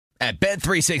At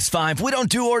Bet365, we don't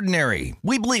do ordinary.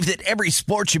 We believe that every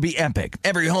sport should be epic.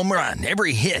 Every home run,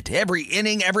 every hit, every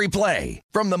inning, every play.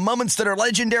 From the moments that are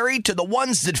legendary to the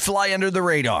ones that fly under the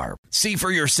radar. See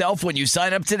for yourself when you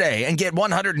sign up today and get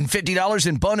 $150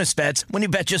 in bonus bets when you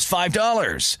bet just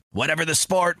 $5. Whatever the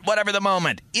sport, whatever the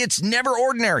moment, it's never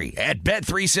ordinary at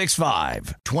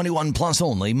Bet365. 21 plus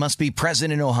only. Must be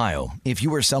present in Ohio. If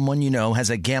you or someone you know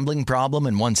has a gambling problem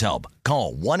and wants help,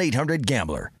 call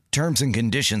 1-800-GAMBLER. Terms and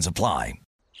conditions apply.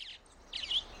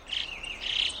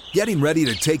 Getting ready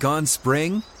to take on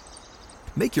spring?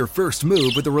 Make your first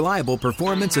move with the reliable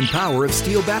performance and power of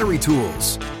Steel battery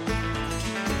tools.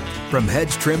 From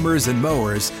hedge trimmers and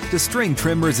mowers to string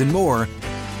trimmers and more,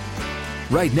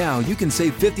 right now you can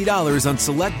save $50 on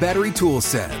select battery tool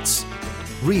sets.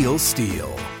 Real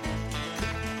Steel.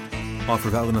 Offer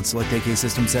valid on select AK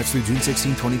system sets through June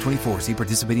 16, 2024. See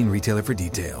participating retailer for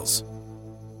details.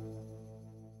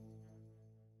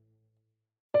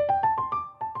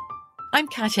 I'm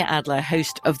Katya Adler,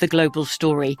 host of The Global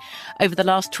Story. Over the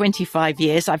last 25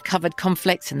 years, I've covered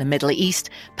conflicts in the Middle East,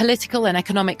 political and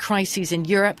economic crises in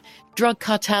Europe, drug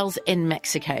cartels in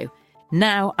Mexico.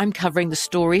 Now I'm covering the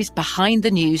stories behind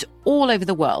the news all over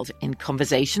the world in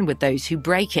conversation with those who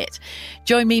break it.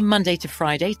 Join me Monday to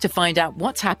Friday to find out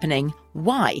what's happening,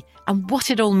 why, and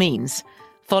what it all means.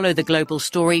 Follow The Global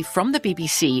Story from the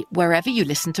BBC wherever you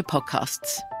listen to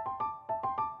podcasts.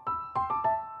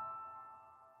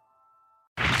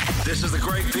 This is the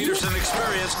Greg Peterson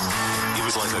experience. He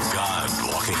was like a god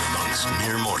walking amongst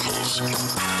mere mortals.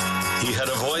 He had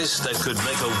a voice that could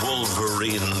make a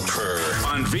wolverine purr.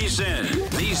 On VSiN,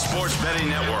 the sports betting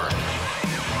network.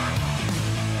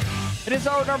 It is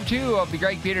hour number 2 of the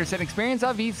Greg Peterson experience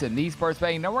on VSiN, the sports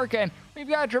betting network, and we've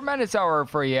got a tremendous hour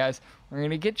for you. As we're going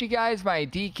to get you guys my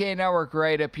DK network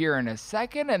right up here in a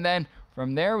second, and then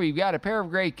from there, we've got a pair of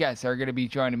great guests that are going to be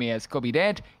joining me as Kobe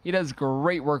Dant. He does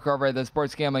great work over at the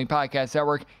Sports Gambling Podcast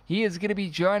Network. He is going to be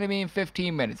joining me in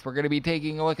 15 minutes. We're going to be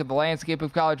taking a look at the landscape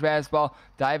of college basketball,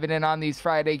 diving in on these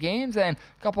Friday games, and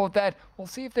coupled with that, we'll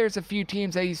see if there's a few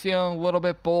teams that he's feeling a little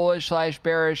bit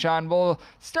bullish/bearish on. We'll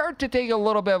start to take a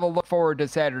little bit of a look forward to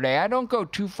Saturday. I don't go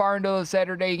too far into the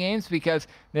Saturday games because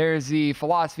there's the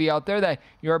philosophy out there that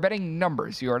you are betting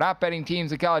numbers. You are not betting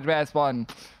teams in college basketball, and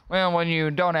well, when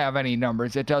you don't have any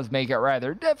numbers, it does make it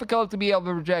rather difficult to be able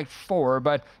to project forward,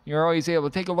 but you're always able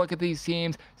to take a look at these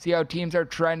teams, see how teams are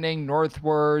trending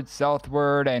northward,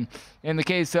 southward, and in the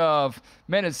case of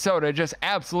Minnesota, just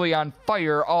absolutely on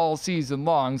fire all season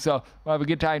long. So we'll have a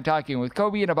good time talking with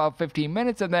Kobe in about 15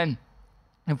 minutes, and then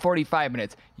in 45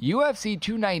 minutes, UFC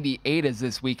 298 is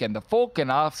this weekend. The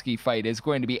Volkanovski fight is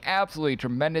going to be absolutely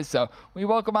tremendous, so we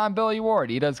welcome on Billy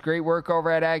Ward. He does great work over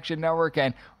at Action Network,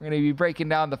 and we're going to be breaking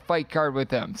down the fight card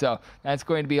with him. So that's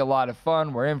going to be a lot of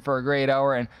fun. We're in for a great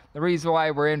hour, and the reason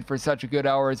why we're in for such a good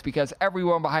hour is because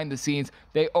everyone behind the scenes,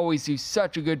 they always do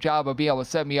such a good job of being able to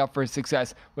set me up for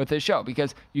success with this show,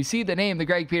 because you see the name, the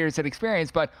Greg Peterson Experience,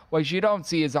 but what you don't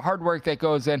see is the hard work that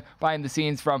goes in behind the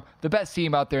scenes from the best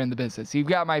team out there in the business. You've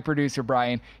got my producer,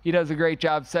 Brian. He does a great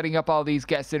job setting up all these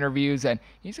guest interviews, and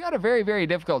he's got a very, very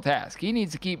difficult task. He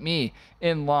needs to keep me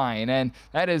in line, and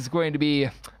that is going to be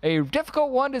a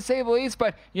difficult one to say the least,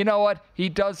 but you know what? He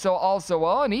does so also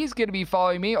well, and he's going to be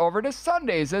following me over to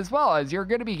Sundays as well, as you're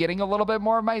going to be getting a little bit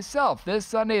more of myself. This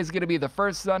Sunday is going to be the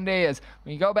first Sunday as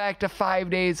we go back to 5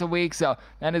 days a week, so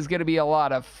that is going to be a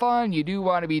lot of fun. You do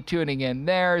want to be tuning in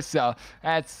there, so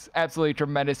that's absolutely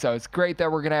tremendous. So it's great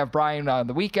that we're going to have Brian on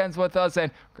the weekends with us,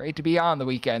 and great to be on the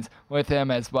weekends with him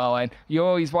as well. And you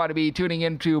always want to be tuning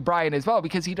into Brian as well,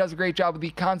 because he does a great job with the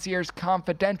Concierge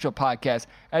Confidential podcast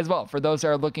as well. For those that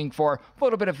are looking for a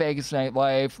little bit of Vegas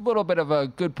nightlife, a little bit of a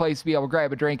good place to be able to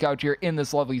grab a drink out here in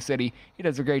this lovely city, he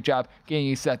does a great job getting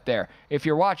you set there. If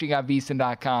you're watching on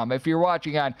VSiN.com, if you're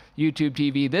watching on YouTube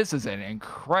TV, this is an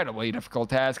incredibly difficult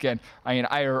task, and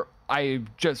I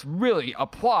just really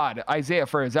applaud Isaiah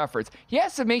for his efforts. He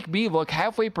has to make me look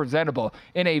halfway presentable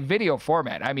in a video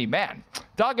format. I mean, man,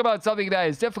 talk about something that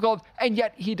is difficult, and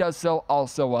yet he does so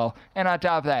also well. And on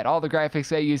top of that, all the graphics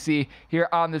that you see here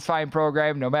on this fine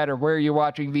program, no matter where you're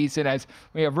watching VSiN, as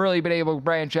we have really been able to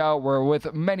branch out. We're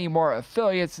with many more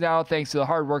affiliates now, thanks to the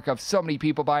hard work of so many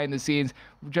people behind the scenes.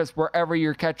 Just wherever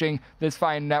you're catching this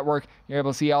fine network, you're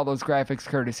able to see all those graphics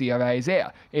courtesy of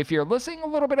Isaiah. If you're listening a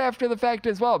little bit after the fact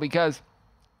as well, because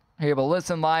you're able to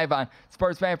listen live on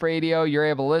Sportsmap Radio. You're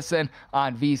able to listen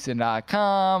on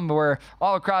VSiN.com. We're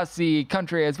all across the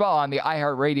country as well on the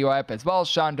iHeartRadio app as well.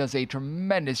 Sean does a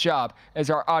tremendous job as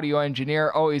our audio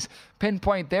engineer, always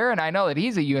pinpoint there, and I know that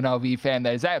he's a UNLV fan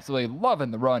that is absolutely loving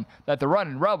the run that the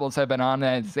Runnin' Rebels have been on,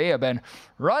 as they have been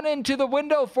running to the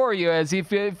window for you, as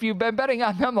if you've been betting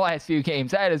on them the last few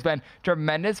games. That has been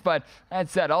tremendous. But that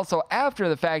said, also after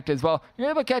the fact as well,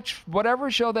 you're able to catch whatever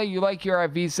show that you like here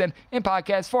at VSiN in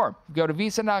podcast form. Go to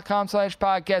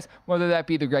vsin.com/podcast, whether that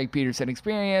be the Greg Peterson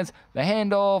Experience, The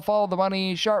Handle, Follow the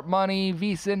Money, Sharp Money,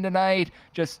 VSiN Tonight,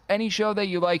 just any show that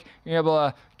you like. You're able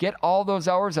to get all those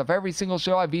hours of every single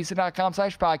show at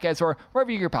vsin.com/podcast or wherever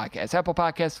you get your podcasts. Apple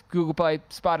Podcasts, Google Play,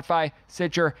 Spotify,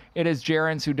 Stitcher. It is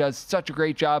Jaren's who does such a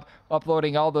great job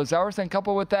uploading all those hours. And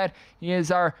coupled with that, he is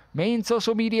our main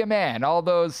social media man. All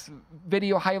those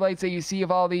video highlights that you see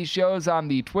of all these shows on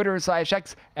the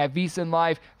Twitter/X at VSiN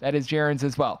Live, that is Jaren's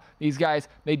as well. These guys,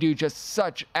 they do just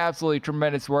such absolutely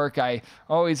tremendous work. I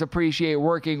always appreciate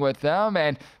working with them,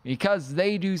 and because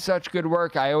they do such good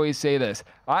work, I always say this: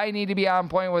 I need to be on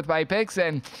point with my picks,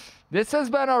 and this has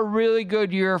been a really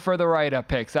good year for the write-up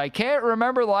picks. I can't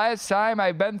remember the last time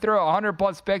I've been through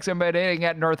 100-plus picks and been hitting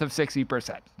at north of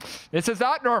 60%. This is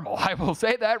not normal. I will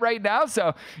say that right now.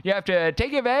 So you have to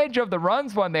take advantage of the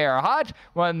runs when they are hot.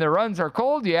 When the runs are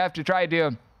cold, you have to try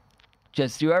to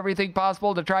just do everything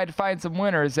possible to try to find some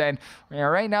winners. And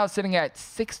we're right now sitting at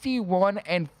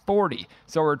 61-40.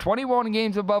 So we're 21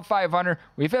 games above 500.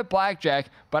 We've hit blackjack,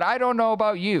 but I don't know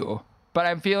about you, but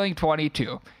I'm feeling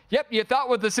 22. Yep, you thought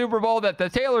with the Super Bowl that the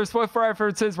Taylor Swift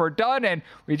references were done, and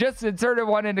we just inserted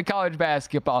one into college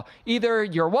basketball. Either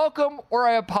you're welcome or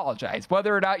I apologize,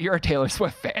 whether or not you're a Taylor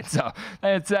Swift fan. So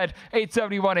that said,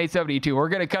 871, 872. We're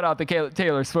going to cut out the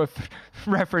Taylor Swift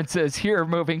references here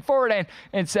moving forward and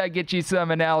instead get you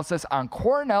some analysis on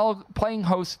Cornell playing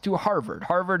host to Harvard.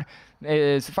 Harvard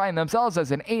find themselves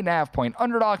as an 8.5-point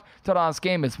underdog. Total on this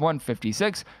game is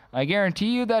 156. I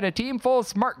guarantee you that a team full of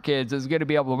smart kids is going to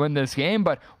be able to win this game,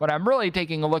 but what I'm really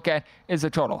taking a look at is the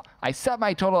total. I set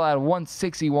my total at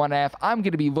 161.5. I'm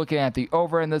going to be looking at the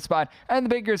over in this spot, and the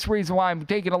biggest reason why I'm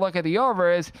taking a look at the over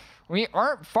is we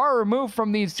aren't far removed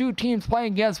from these two teams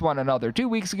playing against one another. 2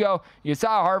 weeks ago, you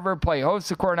saw Harvard play host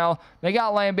to Cornell. They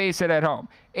got lambasted at home,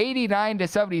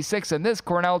 89-76, and this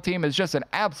Cornell team is just an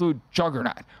absolute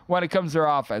juggernaut when it comes to their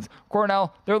offense.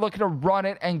 Cornell, they're looking to run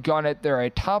it and gun it. They're a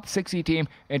top 60 team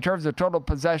in terms of total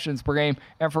possessions per game,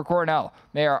 and for Cornell,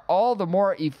 they are all the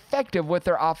more effective with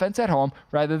their offense at home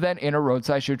rather than in a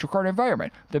roadside shoot record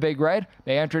environment. The Big Red,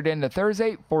 they entered into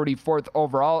Thursday 44th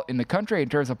overall in the country in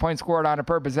terms of points scored on a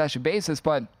per possession basis,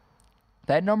 but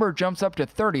that number jumps up to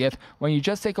 30th when you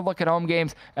just take a look at home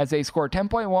games, as they score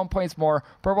 10.1 points more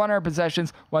per 100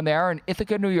 possessions when they are in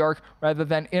Ithaca, New York, rather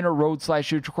than in a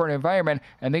road/shoot record environment.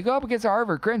 And they go up against a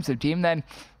Harvard Crimson team then,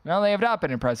 well, they have not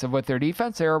been impressive with their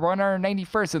defense. They are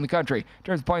 191st in the country in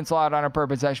terms of points allowed on a per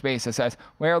possession basis, as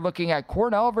we are looking at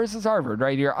Cornell versus Harvard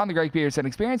right here on the Greg Peterson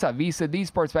Experience on VSiN, the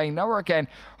Sports Betting Network. And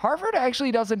Harvard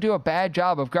actually doesn't do a bad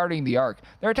job of guarding the arc.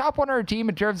 They're a top 100 team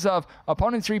in terms of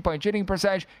opponents' three-point shooting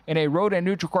percentage in a road and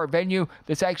neutral court venue.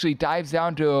 This actually dives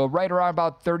down to right around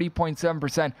about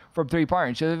 30.7% from three-point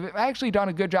range. So they've actually done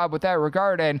a good job with that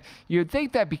regard. And you'd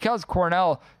think that because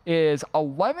Cornell is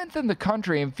 11th in the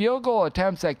country in field goal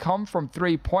attempts that come from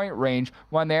three-point range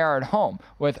when they are at home,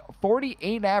 with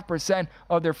 48.5%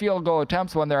 of their field goal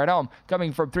attempts when they're at home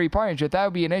coming from three-point range, that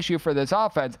would be an issue for this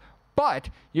offense. But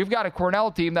you've got a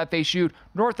Cornell team that they shoot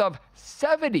north of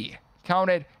 70,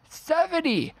 counted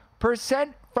 70%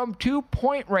 from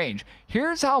two-point range.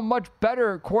 Here's how much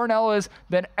better Cornell is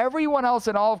than everyone else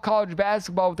in all of college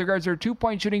basketball with regards to their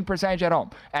two-point shooting percentage at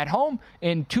home. At home,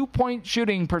 in two-point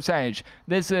shooting percentage,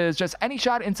 this is just any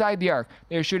shot inside the arc.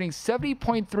 They're shooting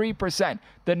 70.3%.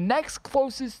 The next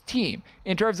closest team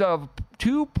in terms of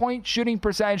two-point shooting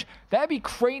percentage, that'd be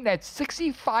Creighton at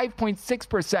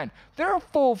 65.6%. They're a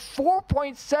full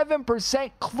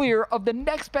 4.7% clear of the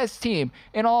next best team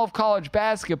in all of college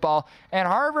basketball, and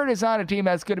Harvard is not a team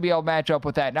that's going to be able to match up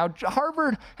with that. Now,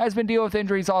 Harvard has been dealing with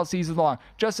injuries all season long.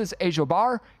 Justice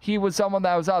Ajobar, he was someone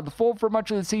that was out of the fold for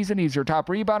much of the season. He's your top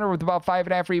rebounder with about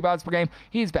 5.5 rebounds per game.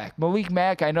 He's back. Malik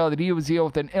Mack, I know that he was dealing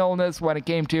with an illness when it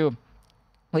came to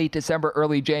late December,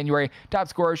 early January. Top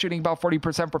scorer, shooting about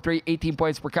 40% for three, 18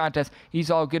 points per contest.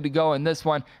 He's all good to go in this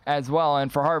one as well.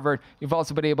 And for Harvard, you've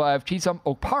also been able to have Chisholm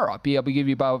Okpara be able to give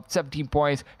you about 17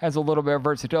 points, has a little bit of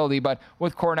versatility. But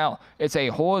with Cornell, it's a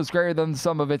whole is greater than the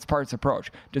sum of its parts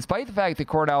approach. Despite the fact that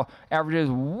Cornell averages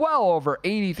well over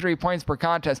 83 points per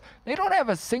contest, they don't have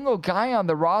a single guy on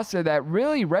the roster that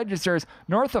really registers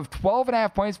north of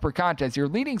 12.5 points per contest. Your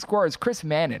leading scorer is Chris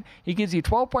Mannon. He gives you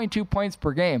 12.2 points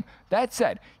per game. That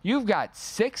said, you've got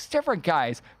 6 different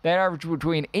guys that average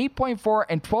between 8.4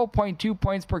 and 12.2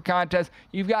 points per contest.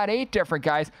 You've got 8 different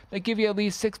guys that give you at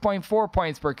least 6.4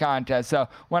 points per contest. So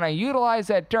when I utilize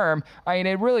that term, I mean,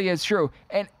 it really is true.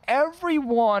 And every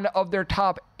one of their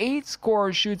top 8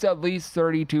 scorers shoots at least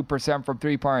 32% from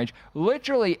three-point range.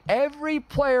 Literally every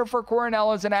player for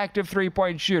Cornell is an active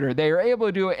three-point shooter. They are able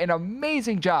to do an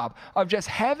amazing job of just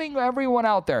having everyone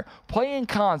out there play in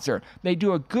concert. They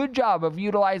do a good job of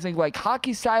utilizing like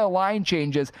hockey-style line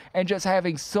changes and just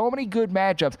having so many good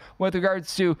matchups with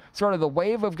regards to sort of the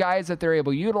wave of guys that they're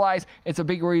able to utilize. It's a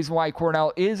big reason why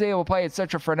Cornell is able to play at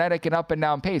such a frenetic and up and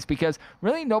down pace, because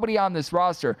really nobody on this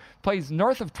roster plays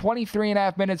north of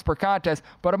 23.5 minutes per contest,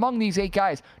 but among these 8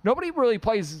 guys, nobody really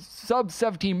plays sub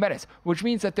 17 minutes, which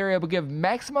means that they're able to give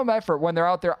maximum effort when they're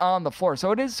out there on the floor.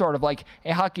 So it is sort of like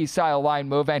a hockey-style line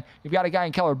move, and you've got a guy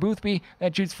in Keller Boothby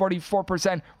that shoots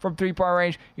 44% from three-point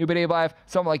range. You've been able to have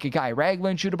someone like a guy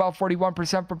Ragland shoot about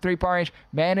 41% from three-point range.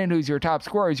 Mannon, who's your top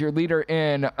scorer, is your leader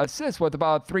in assists with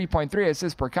about 3.3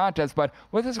 assists per contest. But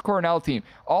with this Cornell team,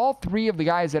 all 3 of the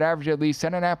guys that average at least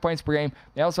 10.5 points per game,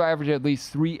 they also average at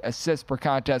least 3 assists per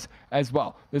contest as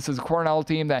well. This is a Cornell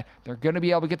team that they're going to be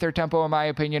able to get their tempo, in my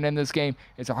opinion, in this game.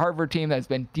 It's a Harvard team that's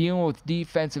been dealing with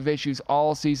defensive issues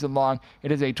all season long.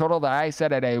 It is a total that I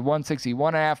set at a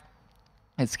 161.5.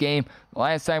 This game, the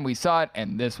last time we saw it,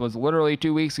 and this was literally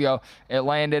 2 weeks ago, it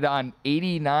landed on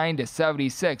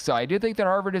 89-76. So I do think that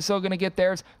Harvard is still going to get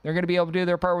theirs. They're going to be able to do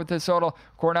their part with this total.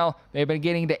 Cornell, they've been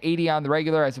getting to 80 on the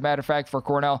regular. As a matter of fact, for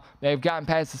Cornell, they've gotten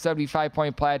past the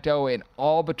 75-point plateau in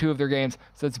all but 2 of their games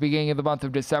since the beginning of the month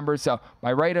of December. So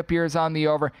my write-up here is on the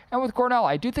over. And with Cornell,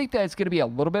 I do think that it's going to be a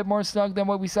little bit more snug than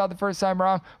what we saw the first time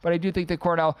around, but I do think that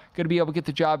Cornell going to be able to get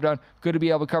the job done, going to be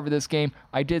able to cover this game.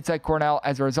 I did set Cornell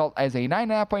as a result as a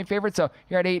 9.5 point favorite, so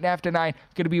you're at 8.5 to 9.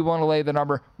 Going to be willing to lay the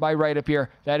number. My write-up here,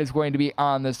 that is going to be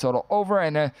on this total over.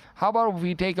 And how about if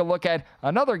we take a look at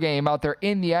another game out there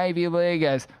in the Ivy League,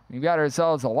 as we've got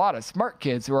ourselves a lot of smart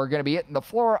kids who are going to be hitting the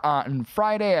floor on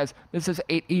Friday, as this is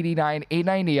 889,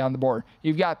 890 on the board.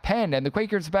 You've got Penn and the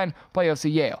Quakers Penn play OC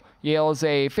Yale. Yale is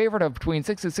a favorite of between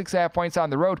 6 and 6.5 points on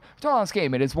the road. Total on this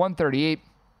game, it is 138.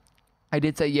 I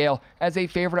did say Yale as a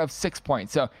favorite of 6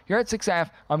 points. So here at 6.5,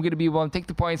 I'm going to be willing to take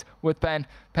the points with Penn.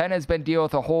 Penn has been dealing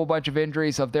with a whole bunch of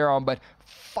injuries of their own, but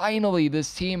finally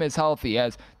this team is healthy,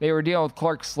 as they were dealing with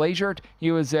Clark Slagert.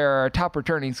 He was their top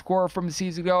returning scorer from a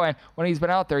season ago, and when he's been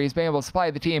out there, he's been able to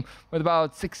supply the team with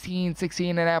about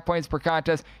 16.5 points per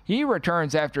contest. He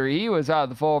returns after he was out of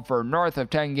the fold for north of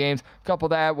 10 games. Couple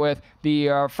that with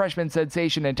the freshman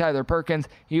sensation in Tyler Perkins.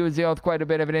 He was dealing with quite a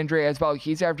bit of an injury as well.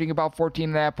 He's averaging about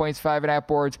 14.5 points, 5.5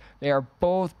 boards. They are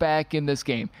both back in this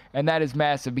game, and that is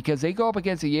massive because they go up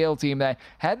against a Yale team that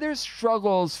had their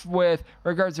struggles with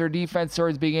regards to their defense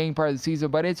towards the beginning part of the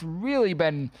season, but it's really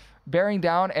been bearing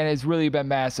down and has really been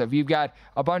massive. You've got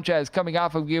a bunch as coming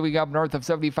off of giving up north of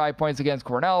 75 points against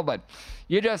Cornell, but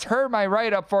you just heard my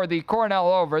write-up for the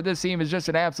Cornell over. This team is just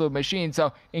an absolute machine.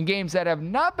 So in games that have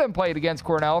not been played against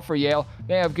Cornell for Yale,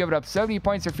 they have given up 70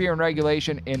 points or fewer in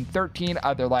regulation in 13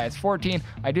 of their last 14.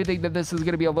 I do think that this is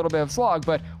going to be a little bit of a slog,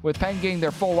 but with Penn getting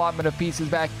their full allotment of pieces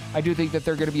back, I do think that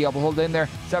they're going to be able to hold in there.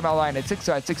 Set my line at 6,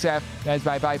 so at 6.5, that is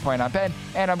my buy point on Penn.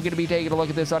 And I'm going to be taking a look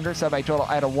at this under, set my total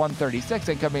at a 136.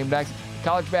 And coming next,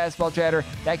 college basketball chatter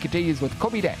that continues with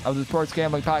Kobe Day of the Sports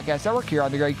Gambling Podcast Network here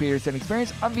on the Greg Peterson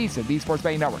Experience on VSiN, the Sports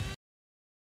Betting Network.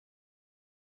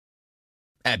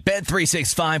 At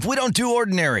Bet365, we don't do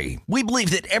ordinary. We believe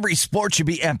that every sport should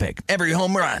be epic. Every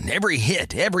home run, every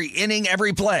hit, every inning,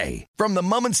 every play. From the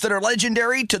moments that are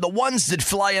legendary to the ones that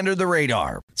fly under the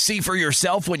radar. See for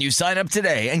yourself when you sign up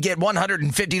today and get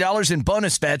 $150 in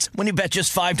bonus bets when you bet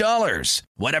just $5.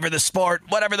 Whatever the sport,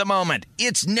 whatever the moment,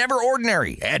 it's never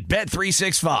ordinary at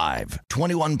Bet365.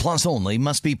 21 plus only.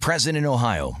 Must be present in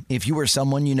Ohio. If you or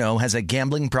someone you know has a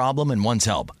gambling problem and wants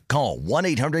help, call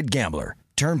 1-800-GAMBLER.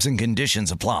 Terms and conditions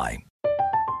apply.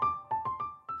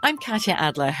 I'm Katya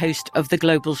Adler, host of The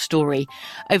Global Story.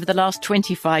 Over the last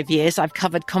 25 years, I've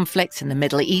covered conflicts in the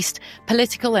Middle East,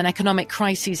 political and economic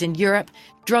crises in Europe,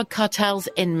 drug cartels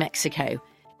in Mexico.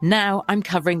 Now I'm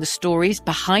covering the stories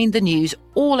behind the news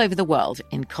all over the world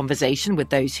in conversation with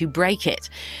those who break it.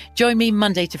 Join me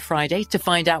Monday to Friday to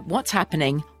find out what's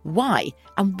happening, why,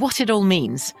 and what it all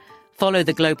means. Follow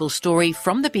The Global Story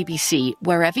from the BBC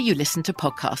wherever you listen to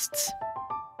podcasts.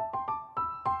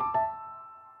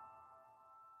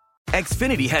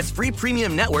 Xfinity has free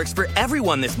premium networks for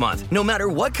everyone this month, no matter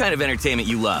what kind of entertainment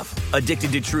you love.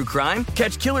 Addicted to true crime?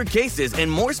 Catch killer cases and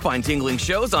more spine-tingling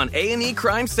shows on A&E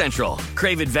Crime Central.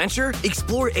 Crave adventure?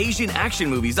 Explore Asian action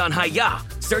movies on Hi-YAH.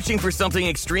 Searching for something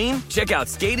extreme? Check out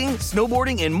skating,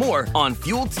 snowboarding, and more on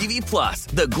Fuel TV Plus,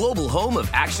 the global home of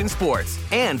action sports.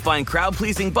 And find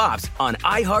crowd-pleasing bops on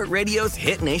iHeartRadio's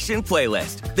Hit Nation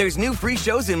playlist. There's new free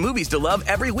shows and movies to love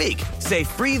every week. Say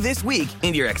free this week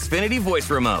in your Xfinity voice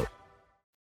remote.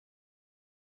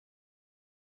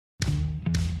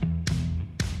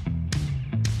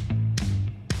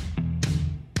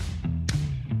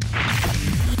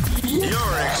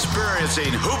 You're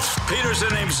experiencing Hoops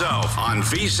Peterson himself on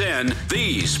VSiN,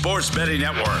 the Sports Betting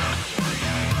Network.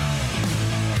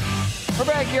 We're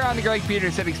back here on the Greg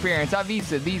Peterson Experience on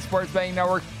VSiN, the Sports Betting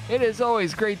Network. It is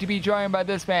always great to be joined by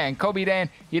this man, Kobe Dan.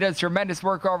 He does tremendous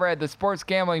work over at the Sports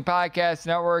Gambling Podcast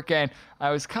Network, and I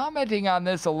was commenting on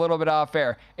this a little bit off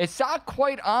air. It's not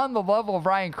quite on the level of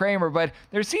Ryan Kramer, but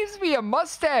there seems to be a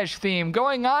mustache theme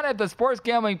going on at the Sports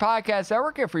Gambling Podcast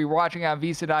Network. If you're watching on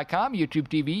VSiN.com, YouTube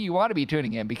TV, you want to be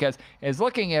tuning in because it's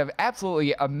looking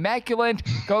absolutely immaculate.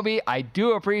 Kobe, I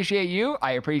do appreciate you.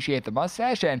 I appreciate the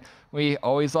mustache, and we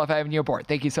always love having you aboard.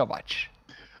 Thank you so much.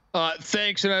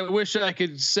 Thanks. And I wish I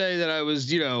could say that I was,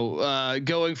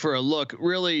 going for a look.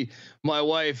 Really, my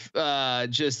wife,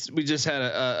 we just had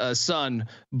a son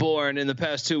born in the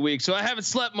past 2 weeks, so I haven't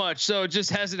slept much. So it just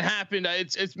hasn't happened.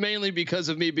 It's mainly because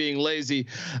of me being lazy.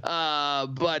 Yeah,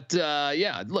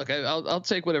 look, I'll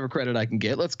take whatever credit I can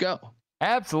get. Let's go.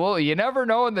 Absolutely. You never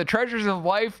know, and the treasures of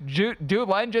life do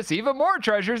lend just even more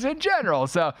treasures in general.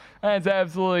 So that's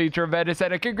absolutely tremendous.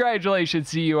 And a congratulations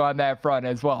to you on that front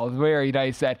as well. Very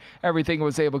nice that everything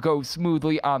was able to go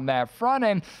smoothly on that front.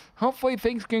 And hopefully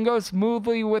things can go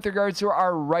smoothly with regards to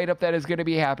our write-up that is going to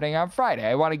be happening on Friday.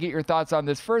 I want to get your thoughts on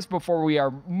this first before we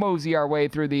mosey our way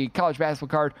through the college basketball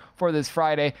card for this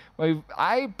Friday.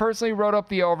 I personally wrote up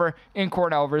the over in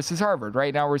Cornell versus Harvard.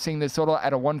 Right now we're seeing this total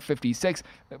at a 156.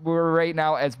 We're right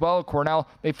now as well. Cornell,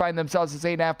 they find themselves as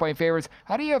 8.5-point favorites.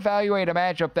 How do you evaluate a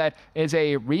matchup that is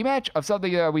a rematch of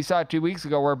something that we saw 2 weeks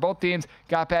ago where both teams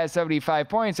got past 75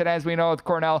 points? And as we know with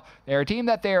Cornell, they're a team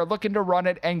that they are looking to run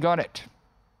it and gun it.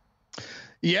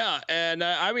 Yeah, and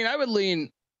I would lean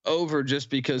over just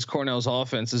because Cornell's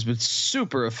offense has been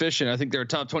super efficient. I think they're a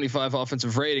top 25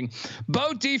 offensive rating.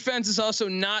 Both defense is also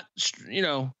not,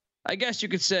 I guess you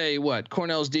could say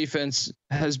Cornell's defense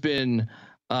has been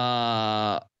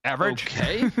average.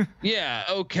 Okay. Yeah.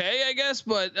 Okay, I guess.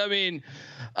 But I mean,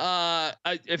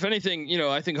 if anything,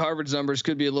 I think Harvard's numbers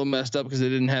could be a little messed up because they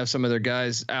didn't have some of their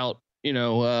guys out.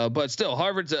 But still,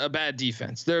 Harvard's a bad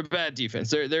defense. They're a bad defense.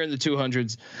 They're in the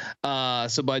 200s.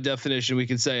 So by definition, we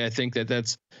can say I think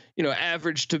that's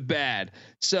average to bad.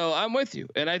 So I'm with you,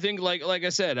 and I think like I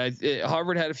said,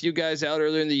 Harvard had a few guys out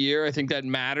earlier in the year. I think that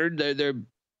mattered.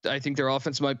 I think their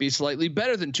offense might be slightly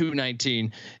better than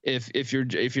 219 if you're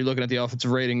looking at the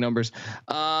offensive rating numbers.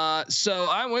 So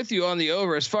I'm with you on the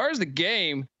over. As far as the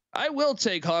game, I will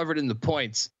take Harvard in the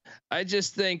points. I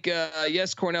just think,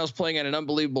 yes, Cornell's playing at an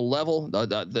unbelievable level.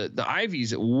 The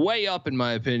Ivy's way up, in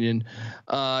my opinion.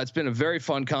 It's been a very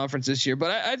fun conference this year, but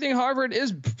I think Harvard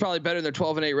is probably better than their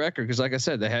 12-8 record because, like I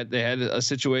said, they had a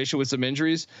situation with some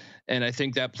injuries, and I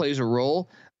think that plays a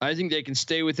role. I think they can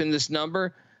stay within this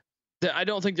number. I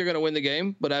don't think they're going to win the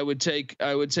game, but I would take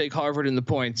Harvard in the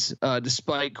points,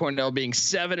 despite Cornell being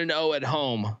 7-0 at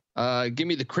home. Give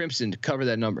me the Crimson to cover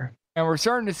that number. And we're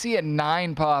starting to see a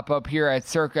 9 pop up here at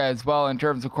Circa as well in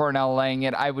terms of Cornell laying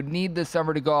it. I would need this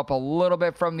number to go up a little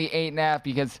bit from the 8.5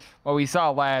 because what we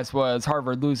saw last was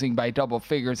Harvard losing by double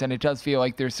figures, and it does feel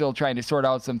like they're still trying to sort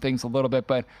out some things a little bit.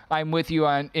 But I'm with you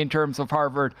in terms of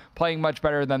Harvard playing much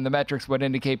better than the metrics would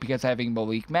indicate because having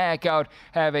Malik Mack out,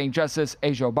 having Justice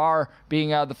Ajobar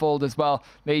being out of the fold as well,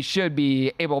 they should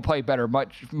be able to play better,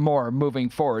 much more moving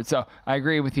forward. So I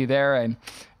agree with you there. And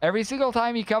every single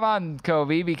time you come on,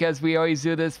 Kobe, because we always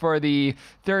do this for the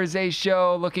Thursday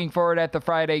show, looking forward at the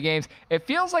Friday games, it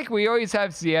feels like we always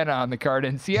have Siena on the card,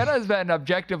 and Siena has been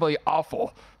objectively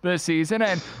awful this season,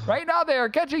 and right now they are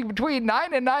catching between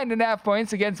 9 and 9.5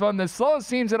 points against one of the slowest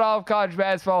teams in all of college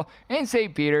basketball in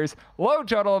St. Peter's. Low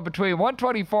total of between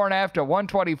 124.5 to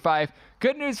 125.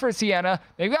 Good news for Siena.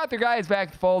 They've got their guys back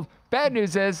in the fold. Bad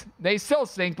news is they still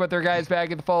stink with their guys back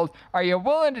in the fold. Are you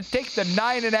willing to take the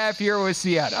 9.5 here with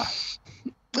Siena?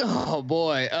 Oh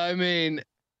boy. I mean,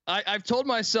 I've told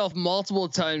myself multiple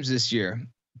times this year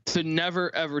to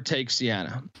never ever take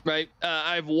Siena, right?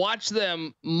 I've watched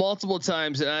them multiple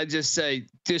times and I just say,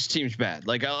 this team's bad.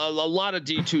 Like a lot of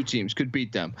D2 teams could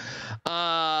beat them.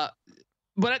 But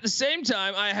at the same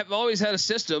time, I have always had a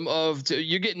system of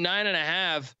you get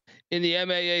 9.5 in the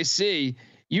MAAC.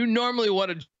 You normally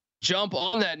want to jump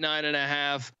on that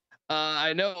 9.5.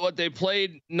 I know what they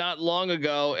played not long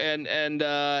ago,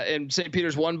 and St.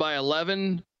 Peter's won by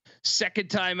 11. second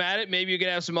time at it. Maybe you can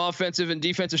have some offensive and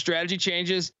defensive strategy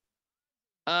changes.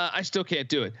 I still can't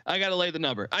do it. I got to lay the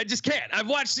number. I just can't. I've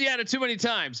watched Seattle too many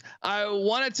times. I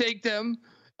want to take them.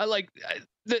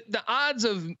 The odds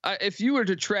of if you were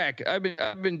to track, I've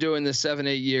been doing this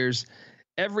 7-8 years.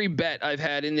 Every bet I've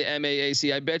had in the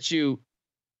MAAC, I bet you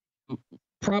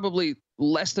probably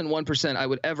less than 1% I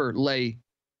would ever lay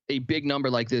a big number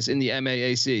like this in the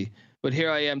MAAC. But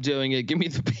here I am doing it. Give me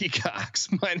the Peacocks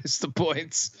minus the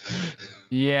points.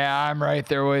 Yeah, I'm right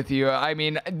there with you. I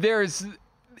mean,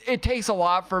 it takes a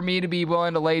lot for me to be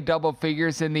willing to lay double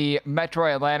figures in the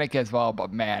Metro Atlantic as well,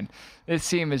 but man, this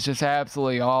team is just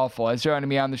absolutely awful. As joining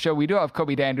me on the show, we do have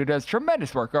Kobe Dan, who does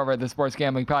tremendous work over at the Sports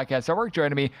Gambling Podcast Network,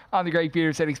 joining me on the Greg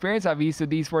Peterson Experience on VSiN,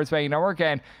 the Sports Betting Network.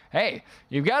 And hey,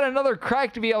 you've got another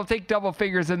crack to be able to take double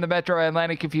figures in the Metro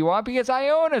Atlantic if you want, because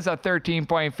Iona's a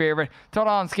 13-point favorite.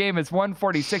 Total on this game is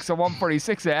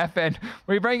 146-146.5, and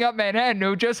we bring up Manhattan,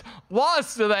 who just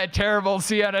lost to that terrible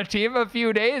Siena team a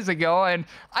few days ago. And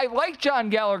I like John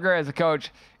Gallagher as a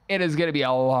coach. It is going to be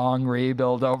a long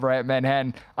rebuild over at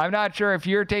Manhattan. I'm not sure if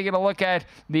you're taking a look at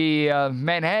the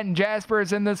Manhattan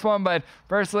Jaspers in this one, but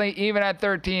personally, even at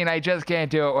 13, I just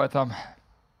can't do it with them.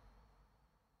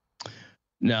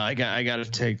 No, I got to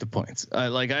take the points. I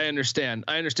understand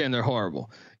they're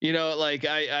horrible. You know, like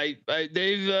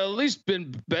they've at least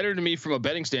been better to me from a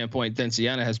betting standpoint than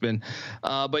Siena has been.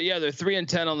 But yeah, they're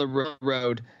 3-10 on the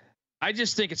road. I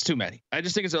just think it's too many. I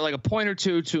just think it's like a point or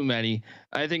two too many.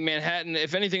 I think Manhattan,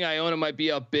 if anything, Iona might be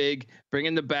up big. Bring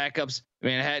in the backups.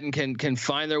 Manhattan can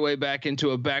find their way back into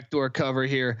a backdoor cover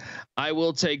here. I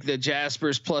will take the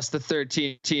Jaspers plus the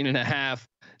 13.5.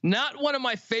 Not one of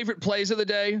my favorite plays of the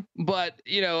day, but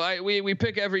you know, we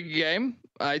pick every game.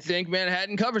 I think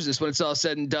Manhattan covers this when it's all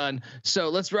said and done. So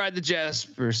let's ride the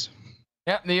Jaspers.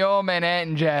 Yep, the old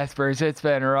Manhattan Jaspers. It's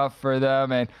been rough for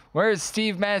them. And where's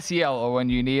Steve Masiello when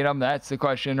you need him? That's the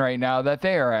question right now that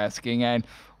they are asking. And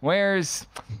where's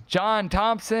John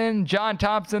Thompson? John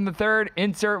Thompson III,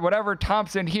 insert whatever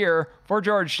Thompson here for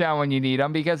Georgetown when you need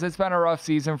him, because it's been a rough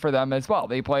season for them as well.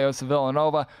 They play host to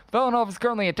Villanova. Villanova's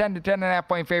currently a 10 to 10.5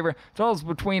 point favorite. Totals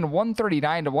between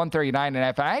 139 to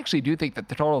 139.5. I actually do think that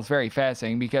the total is very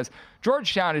fascinating, because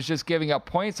Georgetown is just giving up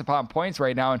points upon points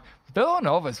right now, and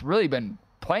Villanova's really been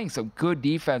playing some good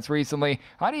defense recently.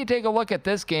 How do you take a look at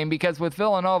this game? Because with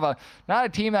Villanova, not a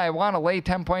team that I want to lay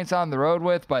 10 points on the road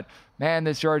with, but man,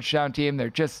 this Georgetown team, they're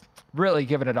just really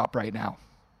giving it up right now.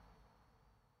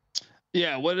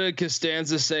 Yeah, what did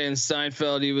Costanza say in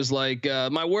Seinfeld? He was like,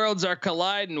 my worlds are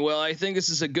colliding. Well, I think this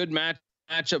is a good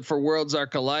matchup for worlds are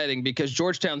colliding, because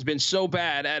Georgetown's been so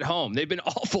bad at home. They've been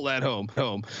awful at home.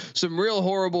 Some real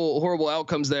horrible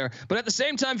outcomes there. But at the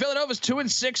same time, Villanova's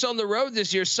 2-6 on the road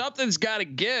this year. Something's got to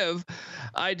give.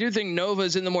 I do think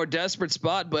Nova's in the more desperate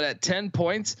spot, but at 10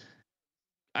 points,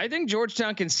 I think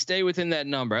Georgetown can stay within that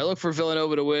number. I look for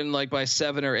Villanova to win like by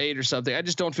 7 or 8 or something. I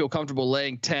just don't feel comfortable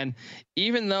laying 10,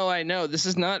 even though I know this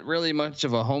is not really much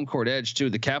of a home court edge too.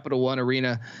 The Capital One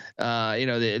Arena,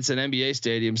 it's an NBA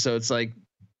stadium. So it's like,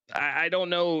 I don't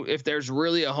know if there's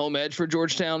really a home edge for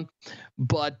Georgetown,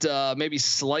 but maybe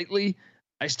slightly.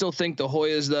 I still think the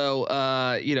Hoyas, though,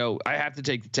 I have to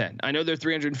take the 10. I know they're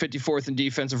 354th in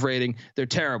defensive rating. They're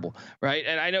terrible, right?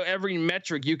 And I know every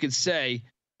metric you could say,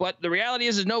 but the reality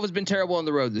is Nova's been terrible on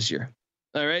the road this year.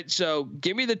 All right, so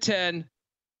give me the 10.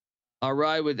 I'll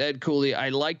ride with Ed Cooley. I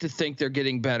like to think they're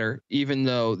getting better, even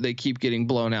though they keep getting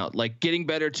blown out. Like getting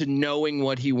better to knowing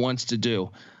what he wants to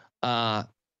do. I'll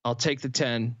take the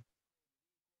 10.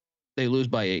 They lose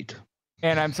by 8.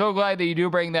 And I'm so glad that you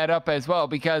do bring that up as well,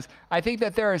 because I think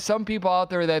that there are some people out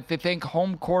there that they think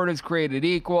home court is created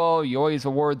equal. You always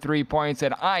award 3 points,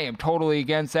 and I am totally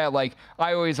against that. Like,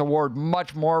 I always award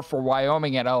much more for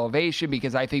Wyoming at elevation,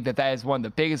 because I think that that is one of the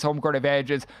biggest home court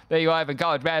advantages that you'll have in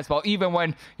college basketball. Even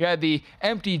when you had the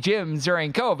empty gyms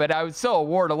during COVID, I would still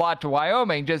award a lot to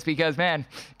Wyoming, just because, man,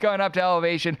 going up to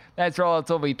elevation, that's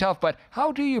relatively tough. But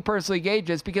how do you personally gauge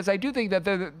this? Because I do think that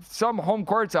there are some home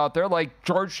courts out there, like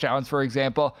Georgetown's, for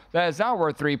example, that is not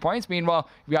worth 3 points. Meanwhile,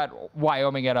 you've got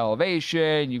Wyoming at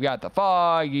elevation, you've got the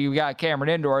Fog, you've got Cameron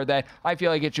Indoor, that I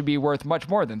feel like it should be worth much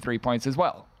more than 3 points as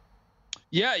well.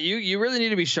 Yeah, you really need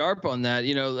to be sharp on that.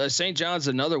 St. John's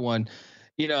another one.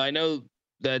 I know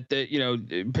that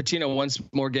Patino wants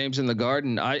more games in the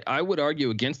Garden. I would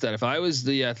argue against that. If I was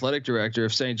the athletic director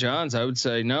of St. John's, I would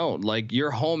say no. Like,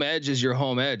 your home edge is your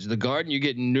home edge. The Garden, you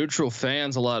get neutral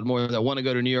fans a lot more that want to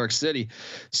go to New York City.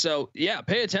 So yeah,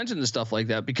 pay attention to stuff like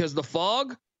that, because the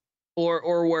Fog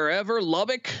or wherever,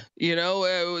 Lubbock,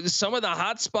 some of the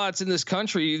hot spots in this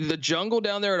country, the Jungle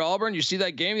down there at Auburn. You see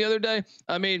that game the other day?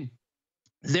 I mean,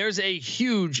 there's a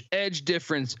huge edge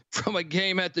difference from a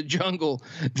game at the Jungle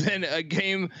than a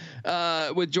game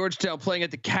with Georgetown playing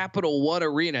at the Capital One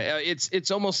Arena.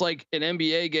 It's almost like an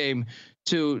NBA game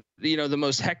to the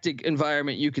most hectic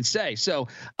environment you could say. So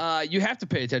you have to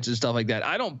pay attention to stuff like that.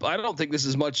 I don't think this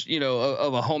is much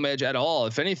of a home edge at all.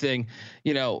 If anything,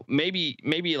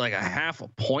 maybe like a half a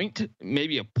point,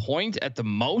 maybe a point at the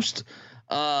most.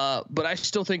 But I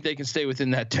still think they can stay within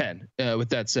that 10 with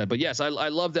that said. But yes, I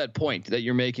love that point that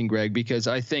you're making, Greg, because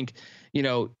I think,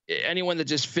 anyone that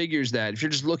just figures that, if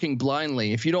you're just looking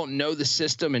blindly, if you don't know the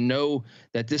system and know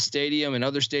that this stadium and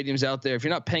other stadiums out there, if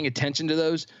you're not paying attention to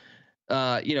those,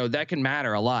 that can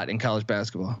matter a lot in college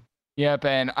basketball. Yep,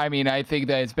 and I mean, I think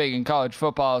that it's big in college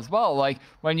football as well. Like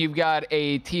when you've got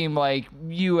a team like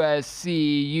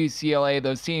USC, UCLA,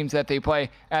 those teams that they play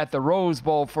at the Rose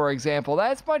Bowl, for example,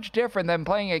 that's much different than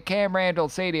playing at Cam Randall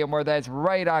Stadium, where that's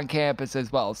right on campus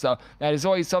as well. So that is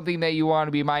always something that you want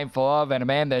to be mindful of, and a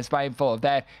man that's mindful of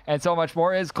that and so much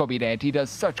more is Kobe Dant. He does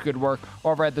such good work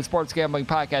over at the Sports Gambling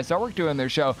Podcast Network doing their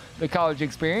show, The College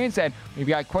Experience, and we've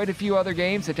got quite a few other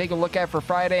games to take a look at for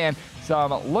Friday and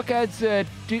some look-aheads to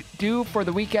do for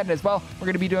the weekend as well. We're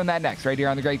going to be doing that next right here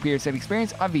on the Greg Peterson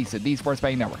Experience on VSiN, the Sports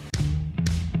Betting Network.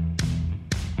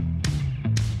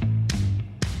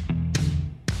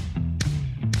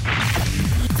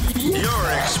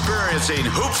 You're experiencing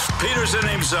Hoops Peterson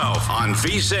himself on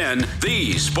VSiN,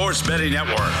 the Sports Betting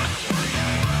Network.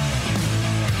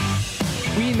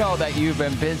 We know that you've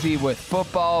been busy with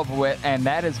football, and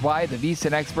that is why the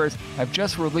VSiN experts have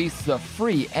just released the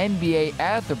free NBA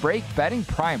At the Break betting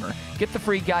primer. Get the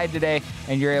free guide today,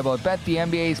 and you're able to bet the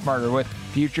NBA smarter with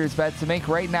futures bets to make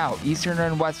right now, Eastern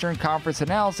and Western Conference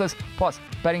analysis, plus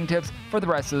betting tips for the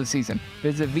rest of the season.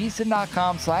 Visit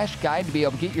VSiN.com/guide to be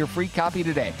able to get your free copy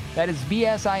today. That is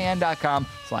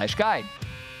VSIN.com/guide.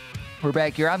 We're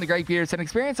back here on the Greg Peterson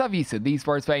Experience on VSiN, the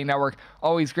Sports Betting Network.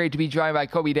 Always great to be joined by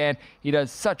Kobe Dant. He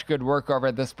does such good work over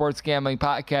at the Sports Gambling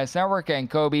Podcast Network. And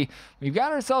Kobe, we've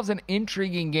got ourselves an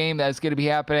intriguing game that's going to be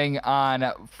happening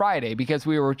on Friday, because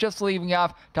we were just leaving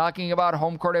off talking about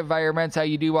home court environments, how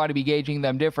you do want to be gauging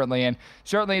them differently. And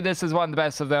certainly this is one of the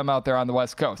best of them out there on the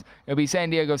West Coast. It'll be San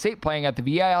Diego State playing at the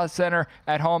VIL Center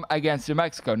at home against New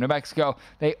Mexico. New Mexico,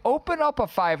 they open up a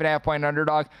 5.5-point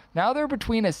underdog. Now they're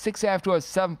between a 6.5 to a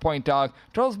 7-point dog.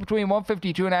 Totals between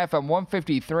 152.5 and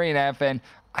 153.5. And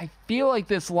I feel like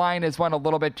this line has went a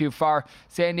little bit too far.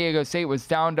 San Diego State was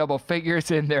down double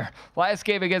figures in their last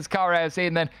game against Colorado State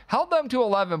and then held them to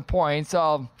 11 points.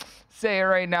 I'll say it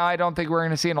right now, I don't think we're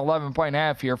going to see an 11-point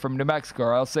half here from New Mexico,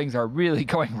 or else things are really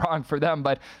going wrong for them.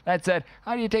 But that said,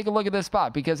 how do you take a look at this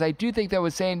spot? Because I do think that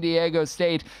with San Diego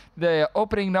State, the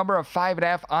opening number of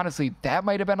 5.5, honestly, that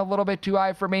might have been a little bit too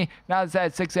high for me. Now it's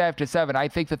at 6.5 to 7. I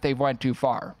think that they've went too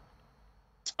far.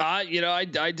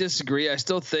 I disagree. I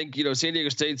still think, San Diego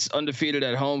State's undefeated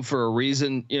at home for a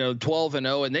reason,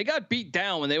 12-0, and they got beat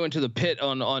down when they went to the pit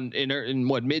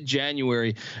in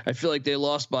mid-January. I feel like they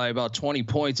lost by about 20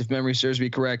 points, if memory serves me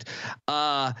correct.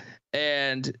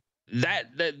 And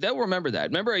that they'll remember that.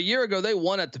 Remember a year ago, they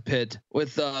won at the pit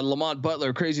with Lamont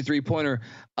Butler, crazy 3-pointer.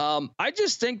 I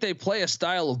just think they play a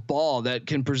style of ball that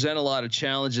can present a lot of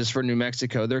challenges for New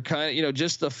Mexico. They're kind of,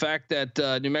 just the fact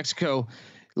that New Mexico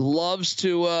loves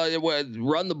to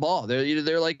run the ball.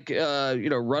 They're like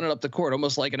running up the court,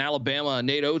 almost like an Alabama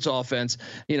Nate Oates offense.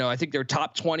 I think they're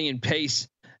top 20 in pace,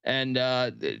 and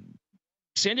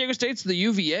San Diego State's the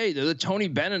UVA. They're the Tony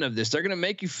Bennett of this. They're going to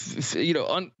make you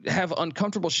have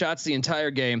uncomfortable shots the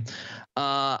entire game.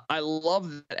 I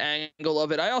love that angle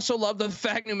of it. I also love the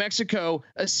fact New Mexico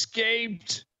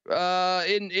escaped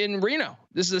in Reno.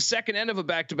 This is the second end of a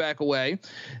back-to-back away.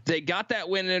 They got that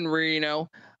win in Reno.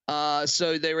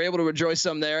 So they were able to rejoice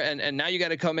some there, and now you got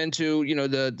to come into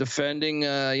the defending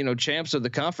champs of the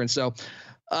conference. So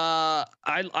I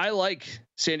like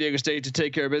San Diego State to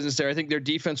take care of business there. I think their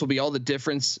defense will be all the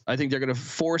difference. I think they're going to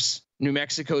force New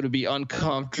Mexico to be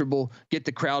uncomfortable, get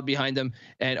the crowd behind them,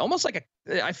 and almost like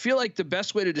I feel like the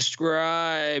best way to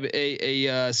describe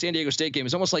a San Diego State game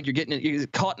is almost like you're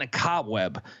caught in a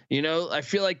cobweb. I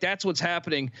feel like that's what's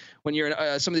happening when you're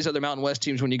in some of these other Mountain West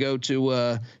teams when you go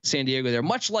to San Diego. They're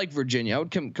much like Virginia. I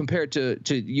would compare it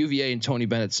to UVA and Tony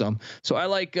Bennett some. So I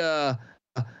like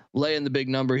laying the big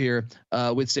number here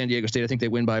with San Diego State. I think they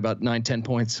win by about 9-10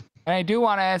 points. And I do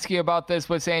want to ask you about this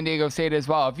with San Diego State as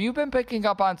well. Have you been picking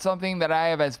up on something that I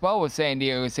have as well with San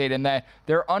Diego State, in that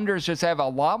their unders just have a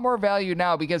lot more value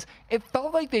now, because it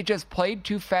felt like they just played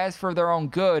too fast for their own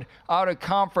good out of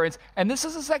conference. And this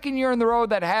is the second year in the row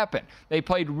that happened. They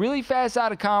played really fast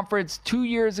out of conference 2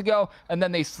 years ago, and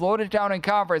then they slowed it down in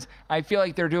conference. I feel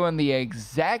like they're doing the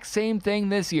exact same thing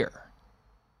this year.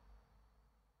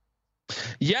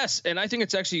 Yes, and I think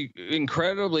it's actually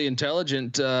incredibly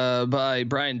intelligent by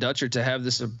Brian Dutcher to have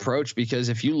this approach, because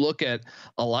if you look at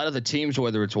a lot of the teams,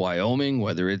 whether it's Wyoming,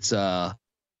 whether it's I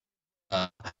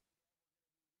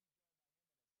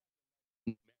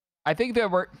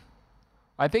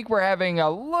think we're having a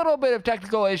little bit of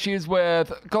technical issues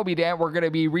with Kobe Dant. We're going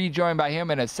to be rejoined by him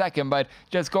in a second, but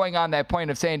just going on that point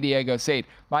of San Diego State,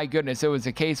 my goodness, it was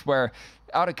a case where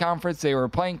out of conference, they were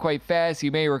playing quite fast.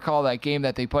 You may recall that game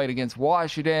that they played against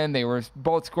Washington. They were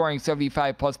both scoring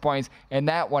 75 plus points in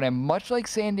that one. And much like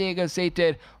San Diego State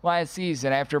did last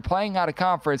season, after playing out of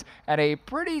conference at a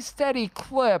pretty steady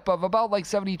clip of about like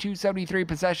 72, 73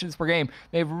 possessions per game,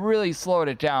 they've really slowed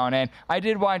it down. And I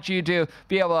did want you to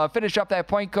be able to finish up that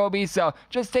point, Kobe. So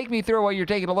just take me through what you're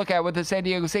taking a look at with the San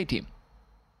Diego State team.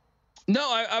 No,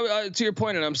 I to your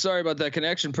point, and I'm sorry about that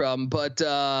connection problem, but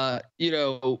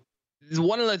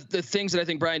one of the things that I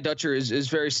think Brian Dutcher is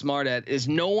very smart at is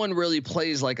no one really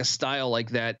plays like a style like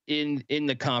that in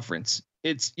the conference.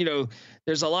 It's,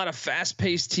 there's a lot of fast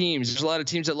paced teams. There's a lot of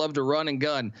teams that love to run and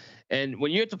gun. And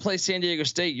when you have to play San Diego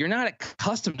State, you're not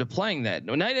accustomed to playing that.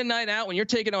 Night in, night out, when you're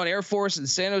taking on Air Force and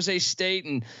San Jose State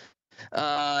and,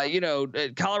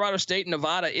 Colorado State and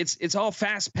Nevada, it's all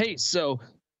fast paced. So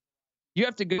you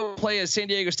have to go play a San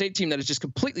Diego State team that is just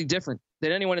completely different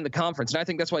than anyone in the conference. And I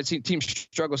think that's why teams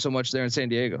struggle so much there in San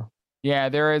Diego. Yeah,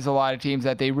 there is a lot of teams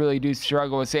that they really do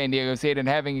struggle with San Diego State, and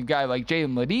having a guy like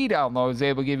Jalen Ledee down low is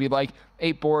able to give you like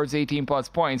 8 boards, 18 plus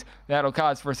points. That'll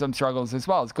cause for some struggles as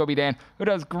well. It's Kobe Dan, who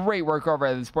does great work over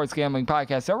at the Sports Gambling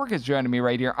Podcast Network, is joining me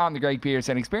right here on the Greg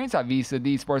Peterson Experience on VSiN,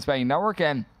 the Sports Betting Network.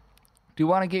 And do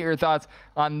want to get your thoughts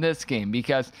on this game,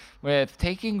 because with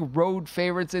taking road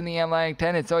favorites in the Atlantic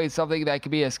 10, it's always something that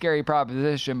could be a scary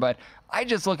proposition. But I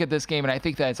just look at this game and I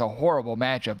think that it's a horrible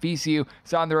matchup. VCU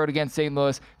is on the road against St.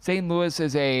 Louis. St. Louis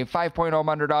is a 5-point home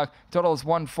underdog. Total is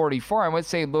 144. And with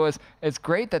St. Louis, it's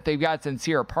great that they've got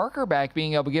Sincere Parker back,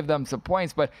 being able to give them some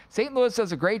points. But St. Louis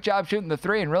does a great job shooting the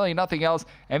three and really nothing else.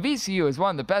 And VCU is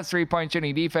one of the best 3-point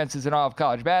shooting defenses in all of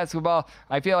college basketball.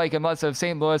 I feel like unless if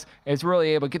St. Louis is really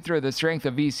able to get through the strength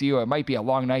of VCU, it might be a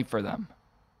long night for them.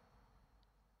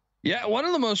 Yeah, one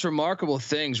of the most remarkable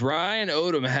things, Ryan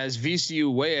Odom has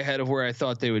VCU way ahead of where I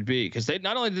thought they would be, because they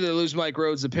not only did they lose Mike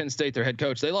Rhodes, the Penn State, their head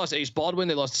coach, they lost Ace Baldwin,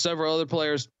 they lost several other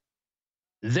players.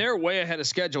 They're way ahead of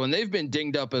schedule, and they've been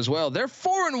dinged up as well. They're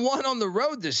 4-1 on the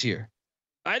road this year.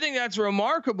 I think that's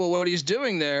remarkable what he's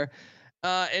doing there.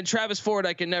 And Travis Ford,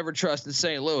 I can never trust in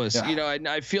St. Louis. Yeah.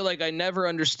 I feel like I never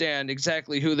understand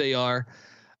exactly who they are.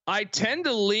 I tend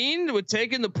to lean with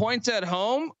taking the points at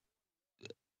home,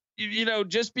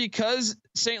 just because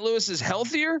St. Louis is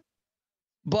healthier.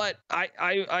 But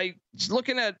I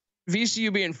looking at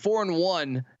VCU being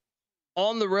 4-1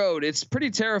 on the road, it's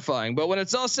pretty terrifying. But when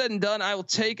it's all said and done, I will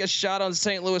take a shot on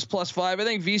St. Louis +5. I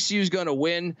think VCU is going to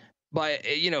win by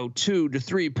 2 to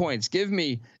 3 points. Give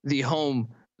me the home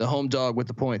dog with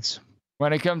the points.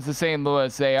 When it comes to St.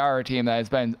 Louis, they are a team that has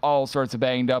been all sorts of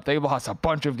banged up. They lost a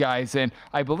bunch of guys in,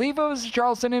 I believe it was the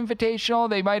Charleston Invitational.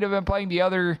 They might have been playing the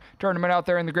other tournament out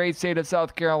there in the great state of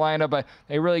South Carolina, but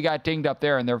they really got dinged up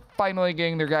there, and they're finally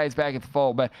getting their guys back at the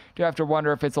fold. But do have to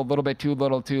wonder if it's a little bit too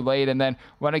little too late. And then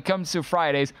when it comes to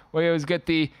Fridays, we always get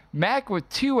the MAC with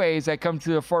 2 A's that come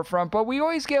to the forefront, but we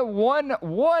always get one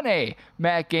A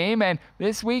MAC game. And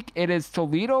this week it is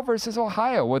Toledo versus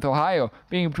Ohio, with Ohio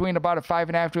being between about a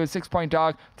 5.5 to a 6-point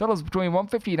dog. Totals between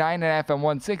 159.5 and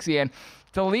 160. And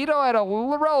Toledo had a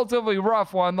relatively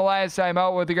rough one the last time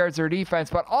out with regards to their defense,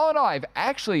 but all in all, I've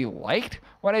actually liked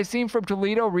what I've seen from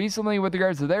Toledo recently with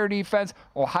regards to their defense.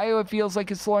 Ohio, it feels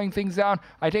like, is slowing things down.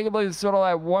 I take a look at the total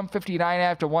at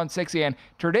 159.5 to 160, and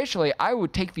traditionally I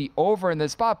would take the over in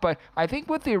this spot, but I think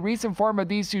with the recent form of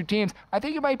these two teams, I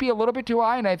think it might be a little bit too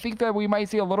high, and I think that we might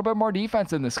see a little bit more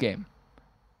defense in this game.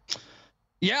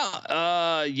 Yeah,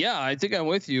 I think I'm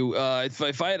with you.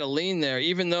 If I had a lean there,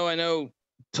 even though I know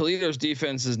Toledo's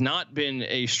defense has not been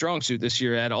a strong suit this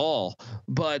year at all,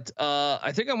 but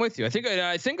I think I'm with you. I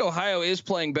think Ohio is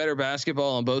playing better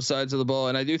basketball on both sides of the ball,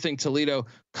 and I do think Toledo,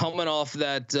 coming off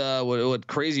that what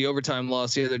crazy overtime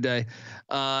loss the other day,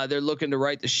 they're looking to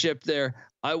right the ship there.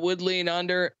 I would lean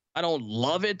under. I don't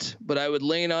love it, but I would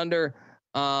lean under.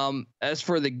 As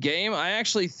for the game, I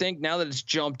actually think now that it's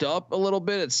jumped up a little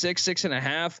bit at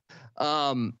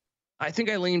 6.5, I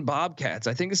think I lean Bobcats.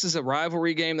 I think this is a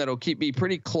rivalry game that'll keep me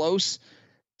pretty close.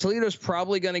 Toledo's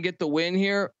probably going to get the win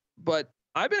here, but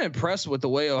I've been impressed with the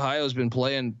way Ohio's been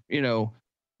playing,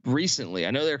 recently.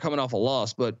 I know they're coming off a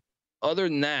loss, but other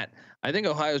than that, I think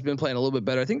Ohio's been playing a little bit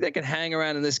better. I think they can hang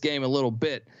around in this game a little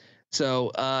bit.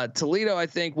 So Toledo, I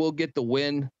think, will get the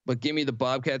win, but give me the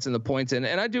Bobcats and the points, and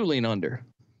I do lean under.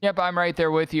 Yep, I'm right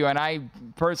there with you, and I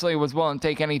personally was willing to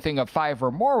take anything of 5 or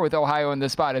more with Ohio in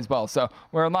this spot as well. So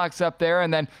we're in locks up there,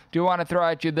 and then do want to throw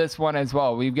at you this one as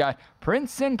well. We've got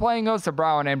Princeton playing host to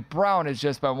Brown, and Brown has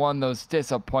just been one of those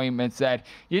disappointments that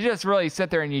you just really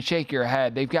sit there and you shake your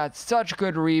head. They've got such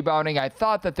good rebounding. I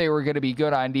thought that they were going to be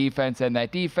good on defense, and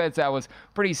that defense that was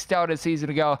pretty stout a season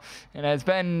ago and has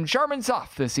been sharp and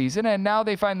soft this season, and now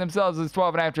they find themselves as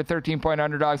 12.5 to 13-point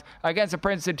underdogs against a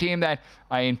Princeton team that,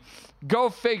 go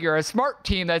figure, a smart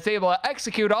team that's able to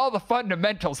execute all the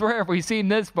fundamentals. Where have we seen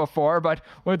this before? But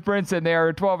with Princeton, they are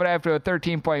a 12.5 to a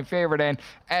 13-point favorite. And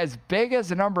as big as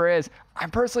the number is,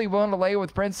 I'm personally willing to lay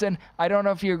with Princeton. I don't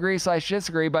know if you agree /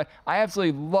 disagree, but I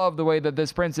absolutely love the way that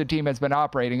this Princeton team has been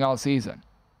operating all season.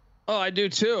 Oh, I do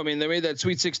too. I mean, they made that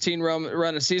Sweet 16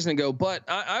 run a season ago. But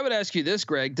I would ask you this,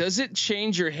 Greg. Does it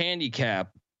change your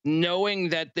handicap knowing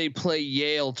that they play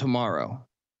Yale tomorrow?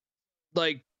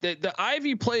 Like, the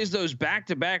Ivy plays those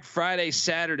back-to-back Friday,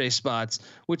 Saturday spots,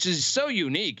 which is so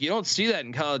unique. You don't see that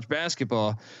in college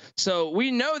basketball. So we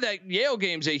know that Yale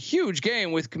game's a huge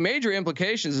game with major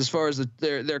implications as far as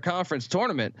their conference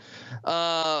tournament.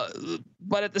 But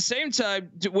at the same time,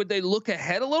 would they look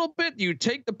ahead a little bit? You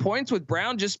take the points with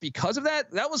Brown just because of that?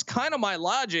 That was kind of my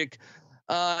logic,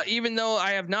 even though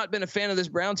I have not been a fan of this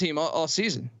Brown team all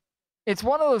season. It's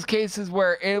one of those cases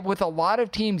where with a lot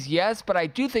of teams, yes, but I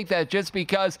do think that just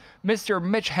because Mr.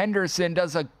 Mitch Henderson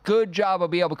does a good job of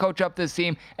being able to coach up this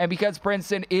team, and because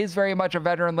Princeton is very much a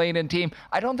veteran-laden team,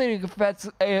 I don't think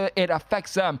it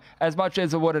affects them as much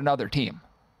as it would another team.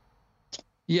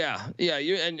 Yeah,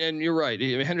 and you're right.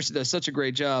 Henderson does such a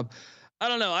great job. I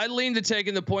don't know. I leaned to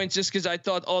taking the points just because I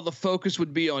thought all the focus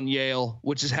would be on Yale,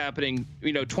 which is happening,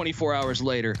 24 hours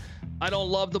later. I don't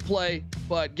love the play,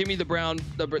 but give me the Brown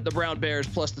Bears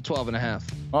plus the 12.5.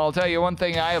 Well, I'll tell you one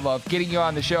thing I love, getting you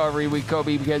on the show every week,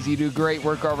 Kobe, because you do great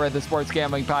work over at the Sports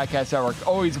Gambling Podcast Network.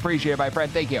 Always appreciate it, my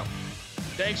friend. Thank you.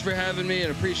 Thanks for having me,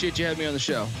 and appreciate you having me on the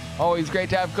show. Always great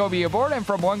to have Kobe aboard, and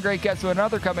from one great guest to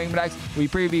another, coming next, we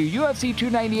preview UFC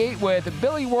 298 with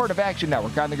Billy Ward of Action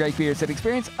Network on the Greg Peterson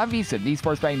Experience on VSiN, the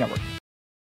Sports Betting Network.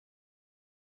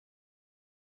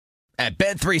 At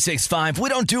Bet365, we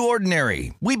don't do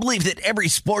ordinary. We believe that every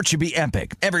sport should be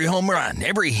epic. Every home run,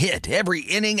 every hit, every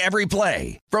inning, every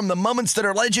play. From the moments that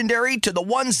are legendary to the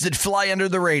ones that fly under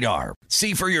the radar.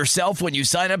 See for yourself when you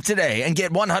sign up today and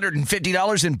get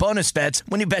 $150 in bonus bets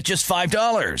when you bet just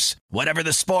 $5. Whatever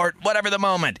the sport, whatever the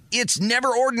moment, it's never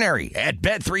ordinary at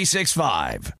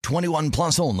Bet365. 21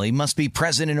 plus only. Must be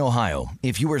present in Ohio.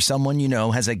 If you or someone you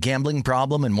know has a gambling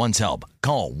problem and wants help,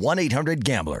 call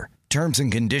 1-800-GAMBLER. Terms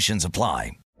and conditions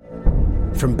apply.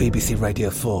 From BBC Radio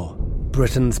 4,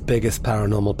 Britain's biggest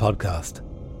paranormal podcast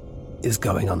is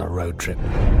going on a road trip.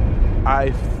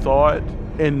 I thought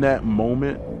in that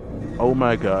moment, oh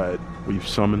my God, we've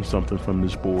summoned something from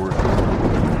this board.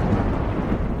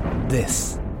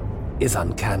 This is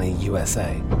Uncanny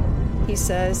USA. He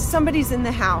says, somebody's in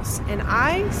the house, and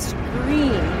I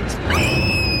screamed.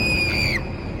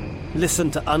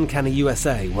 Listen to Uncanny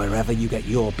USA wherever you get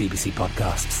your BBC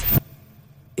podcasts,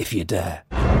 if you dare.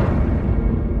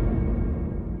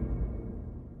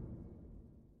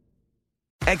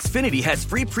 Xfinity has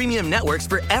free premium networks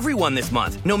for everyone this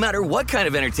month, no matter what kind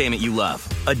of entertainment you love.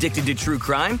 Addicted to true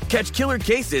crime? Catch killer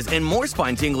cases and more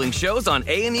spine-tingling shows on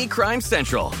A&E Crime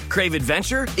Central. Crave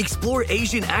adventure? Explore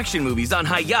Asian action movies on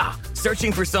Hi-YAH.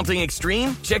 Searching for something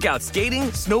extreme? Check out skating,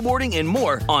 snowboarding, and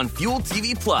more on Fuel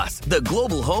TV Plus, the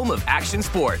global home of action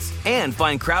sports. And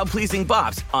find crowd-pleasing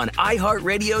bops on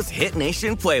iHeartRadio's Hit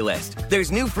Nation playlist.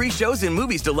 There's new free shows and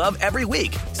movies to love every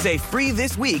week. Say free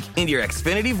this week in your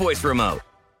Xfinity voice remote.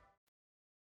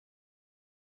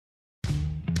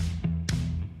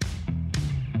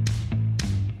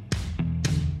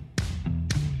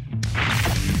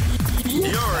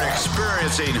 You're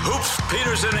experiencing Hoops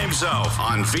Peterson himself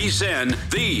on VSiN,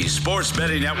 the Sports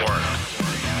Betting Network.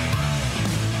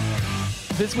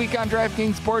 This week on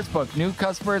DraftKings Sportsbook, new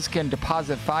customers can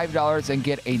deposit $5 and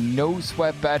get a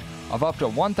no-sweat bet of up to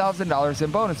 $1,000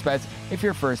 in bonus bets if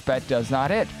your first bet does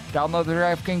not hit. Download the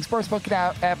DraftKings Sportsbook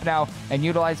app now and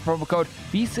utilize promo code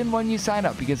VSiN when you sign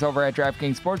up, because over at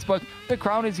DraftKings Sportsbook, the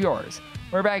crown is yours.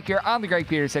 We're back here on the Greg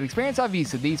Peterson Experience on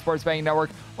VSiN, the Sports Betting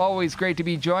Network. Always great to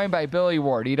be joined by Billy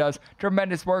Ward. He does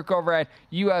tremendous work over at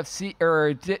UFC,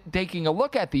 taking a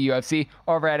look at the UFC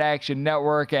over at Action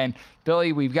Network. And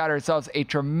Billy, we've got ourselves a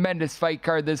tremendous fight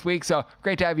card this week, so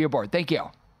great to have you aboard. Thank you.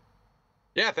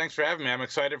 Yeah, thanks for having me. I'm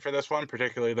excited for this one,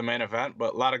 particularly the main event,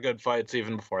 but a lot of good fights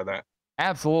even before that.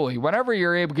 Absolutely. Whenever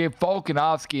you're able to get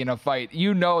Volkanovski in a fight,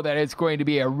 you know that it's going to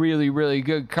be a really, really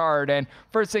good card. And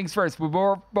first things first,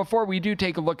 before we do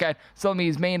take a look at some of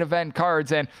these main event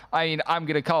cards, and I mean, I'm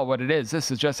going to call it what it is. This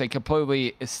is just a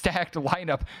completely stacked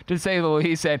lineup, to say the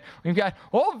least. And we've got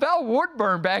Val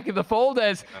Woodburn back in the fold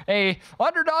as a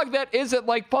underdog that isn't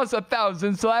like plus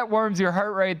 1,000, so that warms your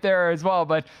heart right there as well.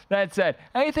 But that said,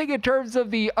 anything in terms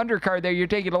of the undercard there you're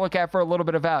taking a look at for a little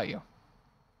bit of value?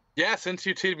 Yeah, since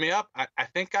you teed me up, I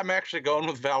think I'm actually going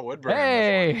with Val Woodburn.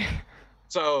 Hey! In this one.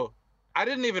 So I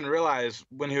didn't even realize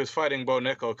when he was fighting Bo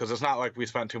Nickel, because it's not like we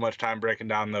spent too much time breaking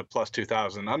down the plus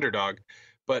 2,000 underdog,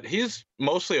 but he's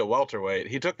mostly a welterweight.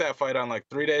 He took that fight on like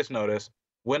 3 days' notice,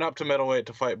 went up to middleweight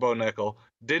to fight Bo Nickel,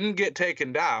 didn't get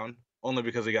taken down, only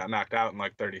because he got knocked out in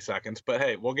like 30 seconds. But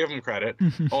hey, we'll give him credit.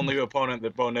 Only opponent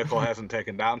that Bo Nickel hasn't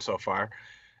taken down so far.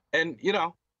 And, you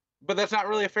know, but that's not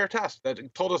really a fair test.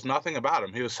 That told us nothing about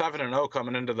him. He was 7-0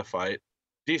 coming into the fight.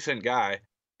 Decent guy.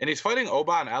 And he's fighting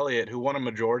Oban Elliott, who won a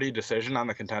majority decision on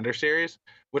the Contender Series,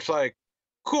 which, like,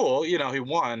 cool. You know, he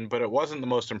won, but it wasn't the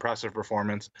most impressive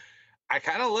performance. I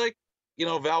kind of like, you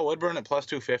know, Val Woodburn at plus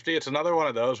 250. It's another one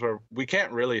of those where we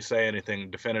can't really say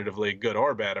anything definitively good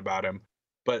or bad about him.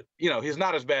 But, you know, he's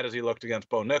not as bad as he looked against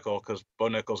Bo Nickel, because Bo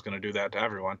Nickel's going to do that to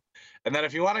everyone. And then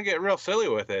if you want to get real silly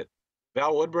with it,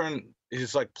 Val Woodburn,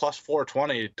 he's like plus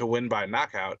 420 to win by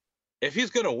knockout. If he's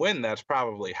going to win, that's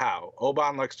probably how.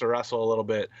 Oban likes to wrestle a little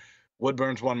bit.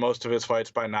 Woodburn's won most of his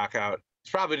fights by knockout.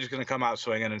 He's probably just going to come out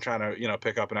swinging and trying to, you know,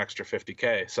 pick up an extra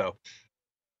 50K. So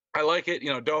I like it.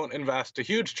 You know, don't invest a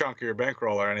huge chunk of your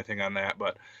bankroll or anything on that,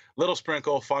 but little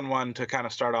sprinkle, fun one to kind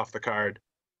of start off the card.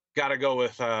 Got to go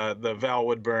with the Val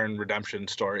Woodburn redemption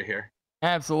story here.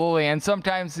 Absolutely, and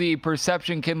sometimes the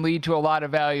perception can lead to a lot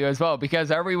of value as well, because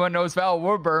everyone knows Val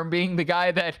Woodburn being the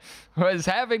guy that was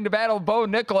having to battle Bo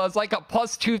Nickel as like a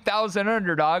plus 2,000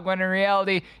 underdog, when in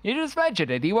reality, you just mentioned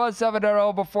it, he was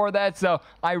 7-0 before that, so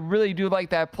I really do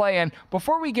like that play. And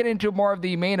before we get into more of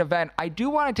the main event, I do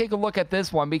want to take a look at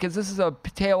this one, because this is a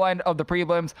tail end of the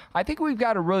prelims. I think we've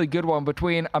got a really good one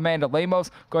between Amanda Lemos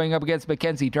going up against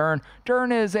Mackenzie Dern.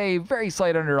 Dern is a very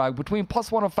slight underdog, between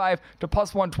plus 105 to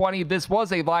plus 120. This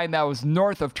was a line that was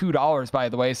north of $2, by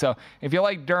the way, so if you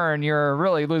like Dern, you're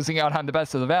really losing out on the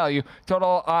best of the value.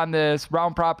 Total on this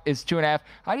round prop is 2.5.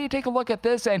 How do you take a look at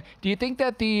this, and do you think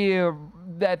that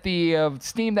the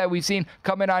steam that we've seen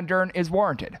coming on Dern is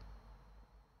warranted?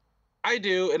 I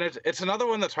do, and it's another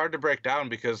one that's hard to break down,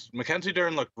 because Mackenzie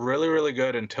Dern looked really, really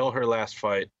good until her last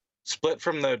fight, split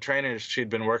from the trainers she'd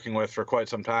been working with for quite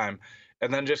some time,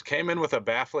 and then just came in with a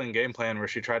baffling game plan where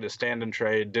she tried to stand and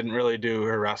trade, didn't really do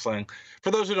her wrestling.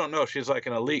 For those who don't know, she's like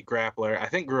an elite grappler. I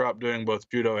think grew up doing both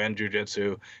judo and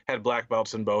jiu-jitsu, had black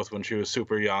belts in both when she was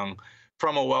super young,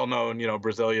 from a well-known, you know,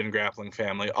 Brazilian grappling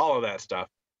family, all of that stuff.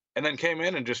 And then came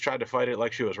in and just tried to fight it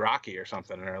like she was Rocky or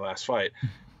something in her last fight.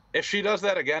 If she does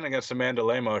that again against Amanda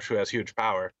Lemos, who has huge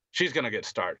power, she's going to get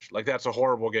starched. Like, that's a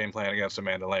horrible game plan against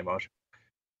Amanda Lemos.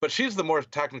 But she's the more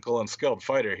technical and skilled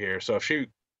fighter here, so if she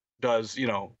does, you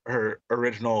know, her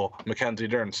original Mackenzie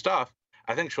Dern stuff,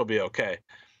 I think she'll be okay.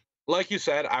 Like you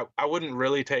said, I wouldn't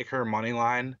really take her money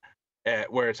line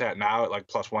at where it's at now at like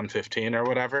plus 115 or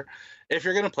whatever. If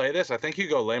you're going to play this, I think you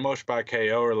go Lemos by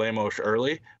KO or Lemos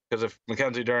early, because if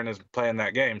Mackenzie Dern is playing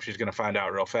that game, she's going to find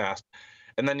out real fast.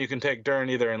 And then you can take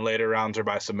Dern either in later rounds or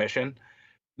by submission.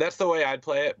 That's the way I'd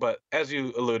play it, but as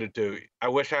you alluded to, I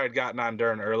wish I had gotten on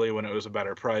Dern early when it was a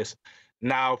better price.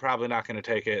 Now, probably not going to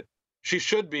take it. She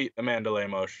should beat Amanda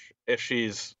Lemos if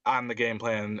she's on the game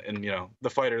plan and, you know,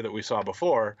 the fighter that we saw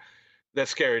before.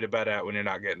 That's scary to bet at when you're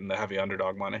not getting the heavy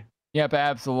underdog money. Yep,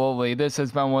 absolutely. This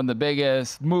has been one of the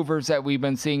biggest movers that we've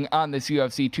been seeing on this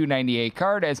UFC 298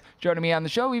 card. As joining me on the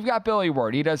show, we've got Billy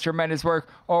Ward. He does tremendous work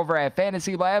over at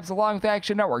Fantasy Labs along with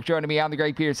Action Network. Joining me on the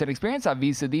Greg Peterson Experience on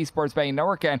VSiN, the Sports Betting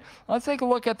Network. And let's take a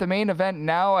look at the main event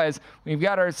now, as we've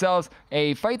got ourselves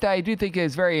a fight that I do think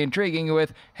is very intriguing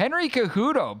with Henry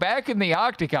Cejudo back in the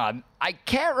octagon. I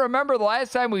can't remember the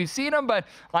last time we've seen him, but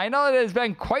I know that it has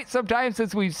been quite some time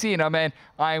since we've seen him, and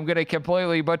I'm going to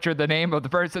completely butcher the name of the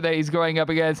person that he's going up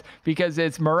against, because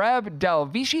it's Merab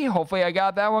Delavici. Hopefully I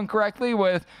got that one correctly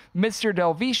with Mr.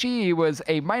 Delavici. He was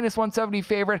a minus 170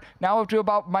 favorite, now up to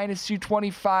about minus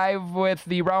 225 with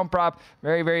the round prop.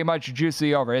 Very, very much juice to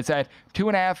the over. It's at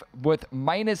 2.5 with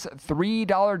minus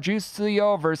 $3 juice to the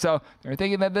over, so they're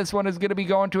thinking that this one is going to be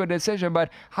going to a decision. But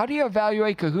how do you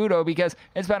evaluate Cejudo, because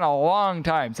it's been a long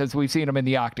time since we've seen him in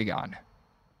the octagon?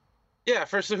 Yeah,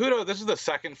 for Cejudo, this is the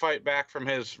second fight back from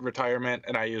his retirement,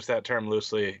 and I use that term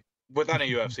loosely with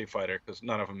any UFC fighter because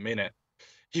none of them mean it.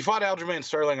 He fought Aljamain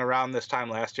Sterling around this time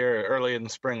last year, early in the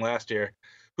spring last year,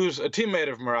 who's a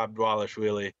teammate of Merab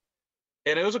Dvalishvili.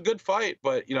 And it was a good fight,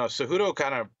 but, Cejudo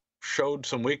kind of showed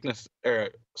some weakness, or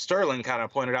Sterling kind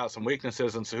of pointed out some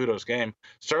weaknesses in Cejudo's game.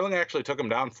 Sterling actually took him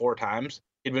down 4 times.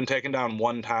 He'd been taken down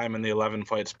 1 time in the 11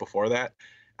 fights before that.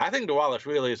 I think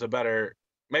Dvalishvili is a better,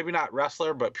 maybe not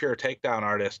wrestler, but pure takedown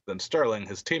artist than Sterling,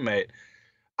 his teammate.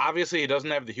 Obviously, he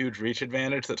doesn't have the huge reach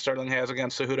advantage that Sterling has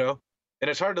against Cejudo. And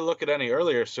it's hard to look at any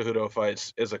earlier Cejudo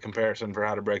fights as a comparison for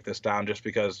how to break this down, just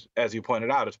because, as you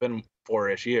pointed out, it's been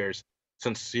 4-ish years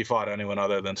since he fought anyone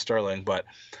other than Sterling. But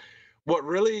what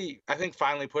really, I think,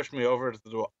 finally pushed me over to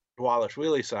the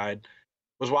Dvalishvili side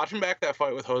was watching back that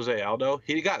fight with Jose Aldo.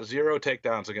 He got 0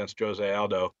 takedowns against Jose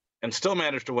Aldo and still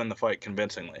managed to win the fight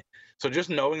convincingly. So just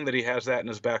knowing that he has that in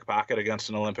his back pocket against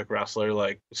an Olympic wrestler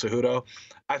like Cejudo,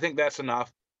 I think that's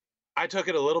enough. I took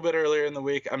it a little bit earlier in the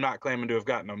week. I'm not claiming to have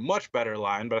gotten a much better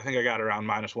line, but I think I got around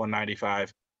minus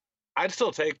 195. I'd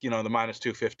still take, the minus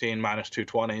 215, minus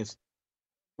 220s.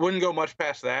 Wouldn't go much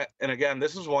past that. And again,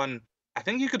 this is one I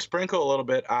think you could sprinkle a little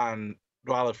bit on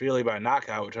Dvalishvili by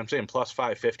knockout, which I'm seeing plus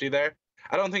 550 there.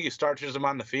 I don't think he starches him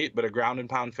on the feet, but a ground and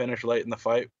pound finish late in the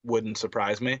fight wouldn't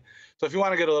surprise me. So if you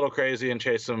want to get a little crazy and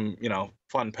chase some,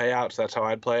 fun payouts, that's how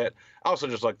I'd play it. I also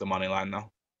just like the money line,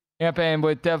 though. Yep, and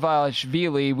with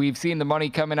Dvalishvili, we've seen the money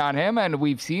coming on him, and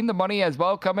we've seen the money as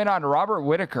well coming on Robert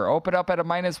Whittaker. Opened up at a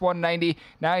minus 190.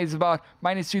 Now he's about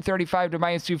minus 235 to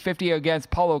minus 250 against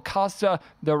Paulo Costa.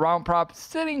 The round prop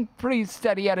sitting pretty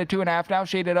steady at a 2.5, now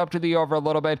shaded up to the over a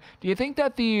little bit. Do you think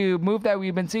that the move that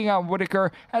we've been seeing on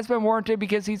Whittaker has been warranted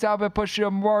because he's now been pushed to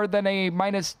more than a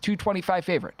minus 225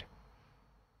 favorite?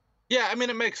 Yeah, I mean,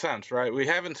 it makes sense, right? We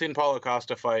haven't seen Paulo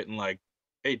Costa fight in like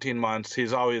 18 months.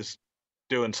 He's always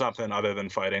doing something other than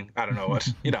fighting. I don't know what,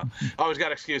 always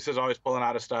got excuses, always pulling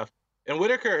out of stuff. And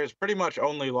Whittaker has pretty much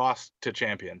only lost to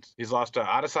champions. He's lost to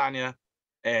Adesanya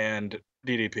and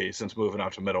DDP since moving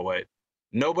up to middleweight.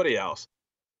 Nobody else.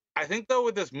 I think, though,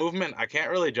 with this movement, I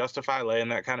can't really justify laying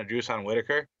that kind of juice on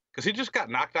Whittaker because he just got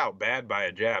knocked out bad by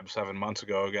a jab 7 months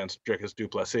ago against Dricus du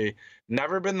Plessis.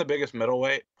 Never been the biggest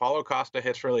middleweight. Paulo Costa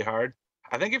hits really hard.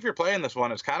 I think if you're playing this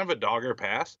one, it's kind of a dog or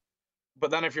pass. But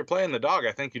then if you're playing the dog,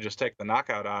 I think you just take the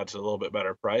knockout odds at a little bit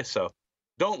better price. So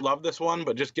don't love this one,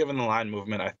 but just given the line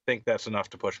movement, I think that's enough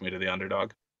to push me to the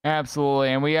underdog. Absolutely,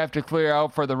 and we have to clear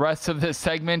out for the rest of this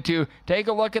segment to take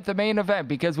a look at the main event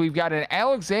because we've got an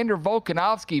Alexander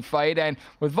Volkanovski fight, and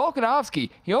with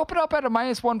Volkanovski, he opened up at a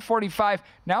minus 145.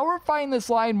 Now we're finding this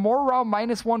line more around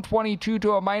minus 122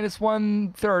 to a minus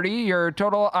 130. Your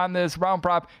total on this round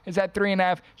prop is at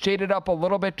 3.5, shaded up a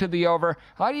little bit to the over.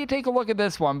 How do you take a look at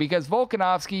this one? Because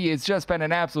Volkanovski has just been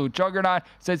an absolute juggernaut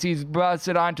since he's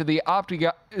busted onto the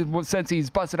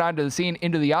scene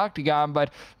into the octagon.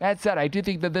 But that said, I do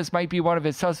think that this might be one of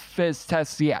his toughest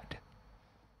tests yet.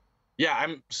 Yeah,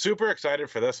 I'm super excited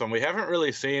for this one. We haven't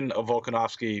really seen a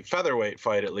Volkanovski featherweight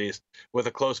fight, at least, with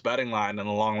a close betting line in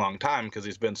a long, long time because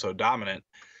he's been so dominant.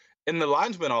 And the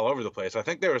line's been all over the place. I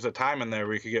think there was a time in there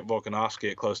where you could get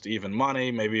Volkanovski at close to even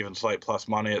money, maybe even slight plus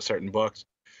money at certain books.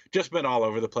 Just been all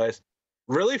over the place.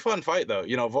 Really fun fight, though.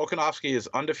 Volkanovski is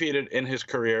undefeated in his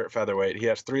career at featherweight. He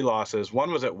has 3 losses.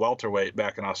 One was at welterweight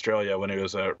back in Australia when he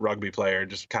was a rugby player,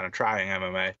 just kind of trying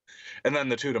MMA. And then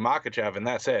the 2 to Makhachev, and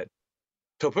that's it.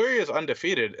 Topuria is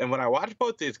undefeated. And when I watch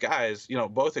both these guys,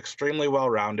 both extremely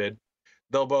well-rounded.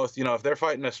 They'll both, if they're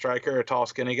fighting a striker, a tall,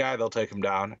 skinny guy, they'll take him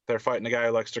down. If they're fighting a guy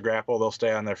who likes to grapple, they'll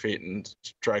stay on their feet and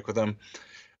strike with him.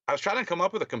 I was trying to come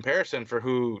up with a comparison for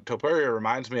who Topuria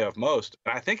reminds me of most,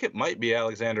 and I think it might be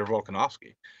Alexander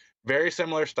Volkanovski. Very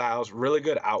similar styles, really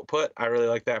good output. I really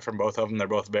like that from both of them. They're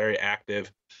both very active.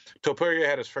 Topuria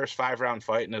had his first 5-round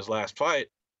fight in his last fight,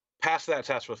 passed that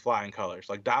test with flying colors,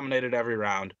 dominated every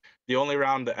round. The only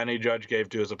round that any judge gave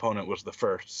to his opponent was the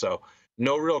first, so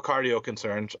no real cardio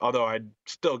concerns, although I'd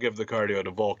still give the cardio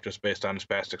to Volk just based on his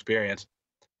past experience.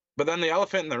 But then the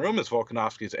elephant in the room is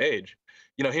Volkanovski's age.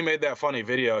 He made that funny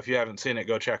video. If you haven't seen it,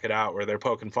 go check it out, where they're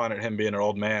poking fun at him being an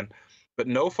old man. But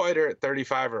no fighter at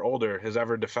 35 or older has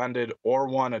ever defended or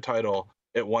won a title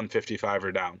at 155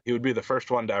 or down. He would be the first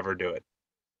one to ever do it.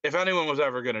 If anyone was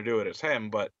ever going to do it, it's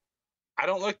him. But I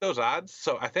don't like those odds,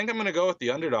 so I think I'm going to go with the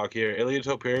underdog here, Ilia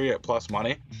Topuria at plus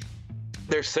money.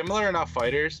 They're similar enough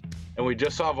fighters, and we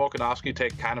just saw Volkanovski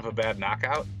take kind of a bad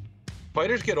knockout.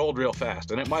 Fighters get old real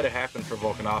fast, and it might have happened for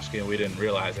Volkanovski and we didn't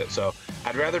realize it. So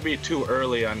I'd rather be too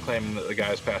early on claiming that the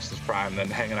guy's past his prime than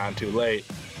hanging on too late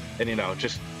and,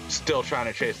 just still trying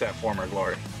to chase that former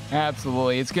glory.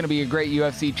 Absolutely. It's going to be a great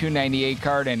UFC 298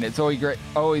 card, and it's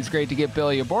always great to get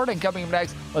Billy aboard. And coming up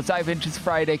next, let's dive into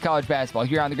Friday college basketball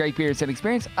here on the Greg Peterson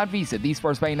Experience on VSiN, the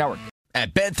Sports Betting Network.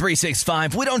 At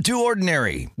Bet365, we don't do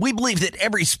ordinary. We believe that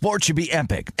every sport should be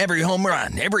epic. Every home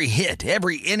run, every hit,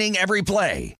 every inning, every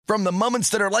play. From the moments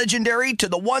that are legendary to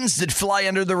the ones that fly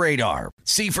under the radar.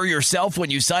 See for yourself when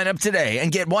you sign up today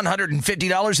and get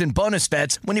 $150 in bonus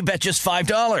bets when you bet just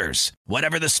 $5.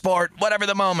 Whatever the sport, whatever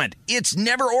the moment, it's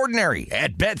never ordinary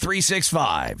at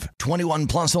Bet365. 21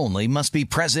 plus only. Must be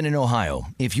present in Ohio.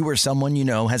 If you or someone you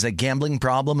know has a gambling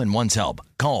problem and wants help,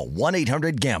 call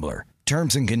 1-800-GAMBLER.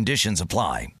 Terms and conditions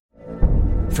apply.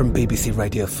 From BBC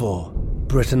Radio 4,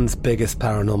 Britain's biggest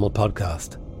paranormal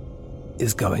podcast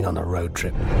is going on a road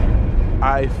trip.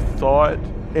 I thought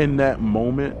in that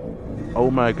moment, oh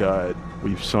my God,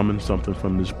 we've summoned something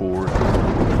from this board.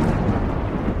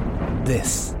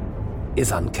 This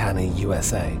is Uncanny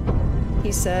USA.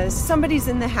 He says, somebody's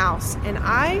in the house, and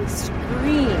I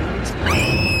screamed.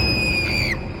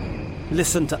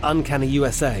 Listen to Uncanny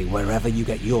USA wherever you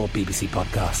get your BBC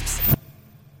podcasts,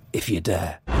 if you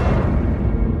dare.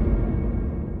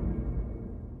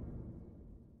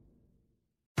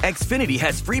 Xfinity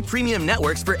has free premium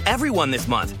networks for everyone this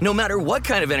month, no matter what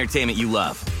kind of entertainment you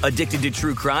love. Addicted to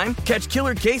true crime? Catch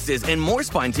killer cases and more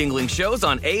spine-tingling shows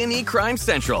on A&E Crime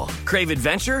Central. Crave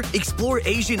adventure? Explore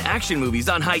Asian action movies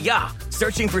on Hi-YAH.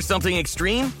 Searching for something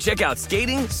extreme? Check out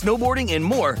skating, snowboarding, and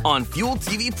more on Fuel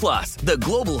TV Plus, the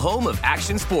global home of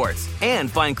action sports.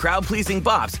 And find crowd-pleasing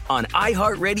bops on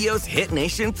iHeartRadio's Hit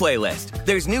Nation playlist.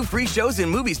 There's new free shows and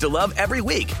movies to love every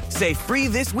week. Say free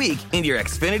this week in your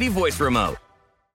Xfinity voice remote.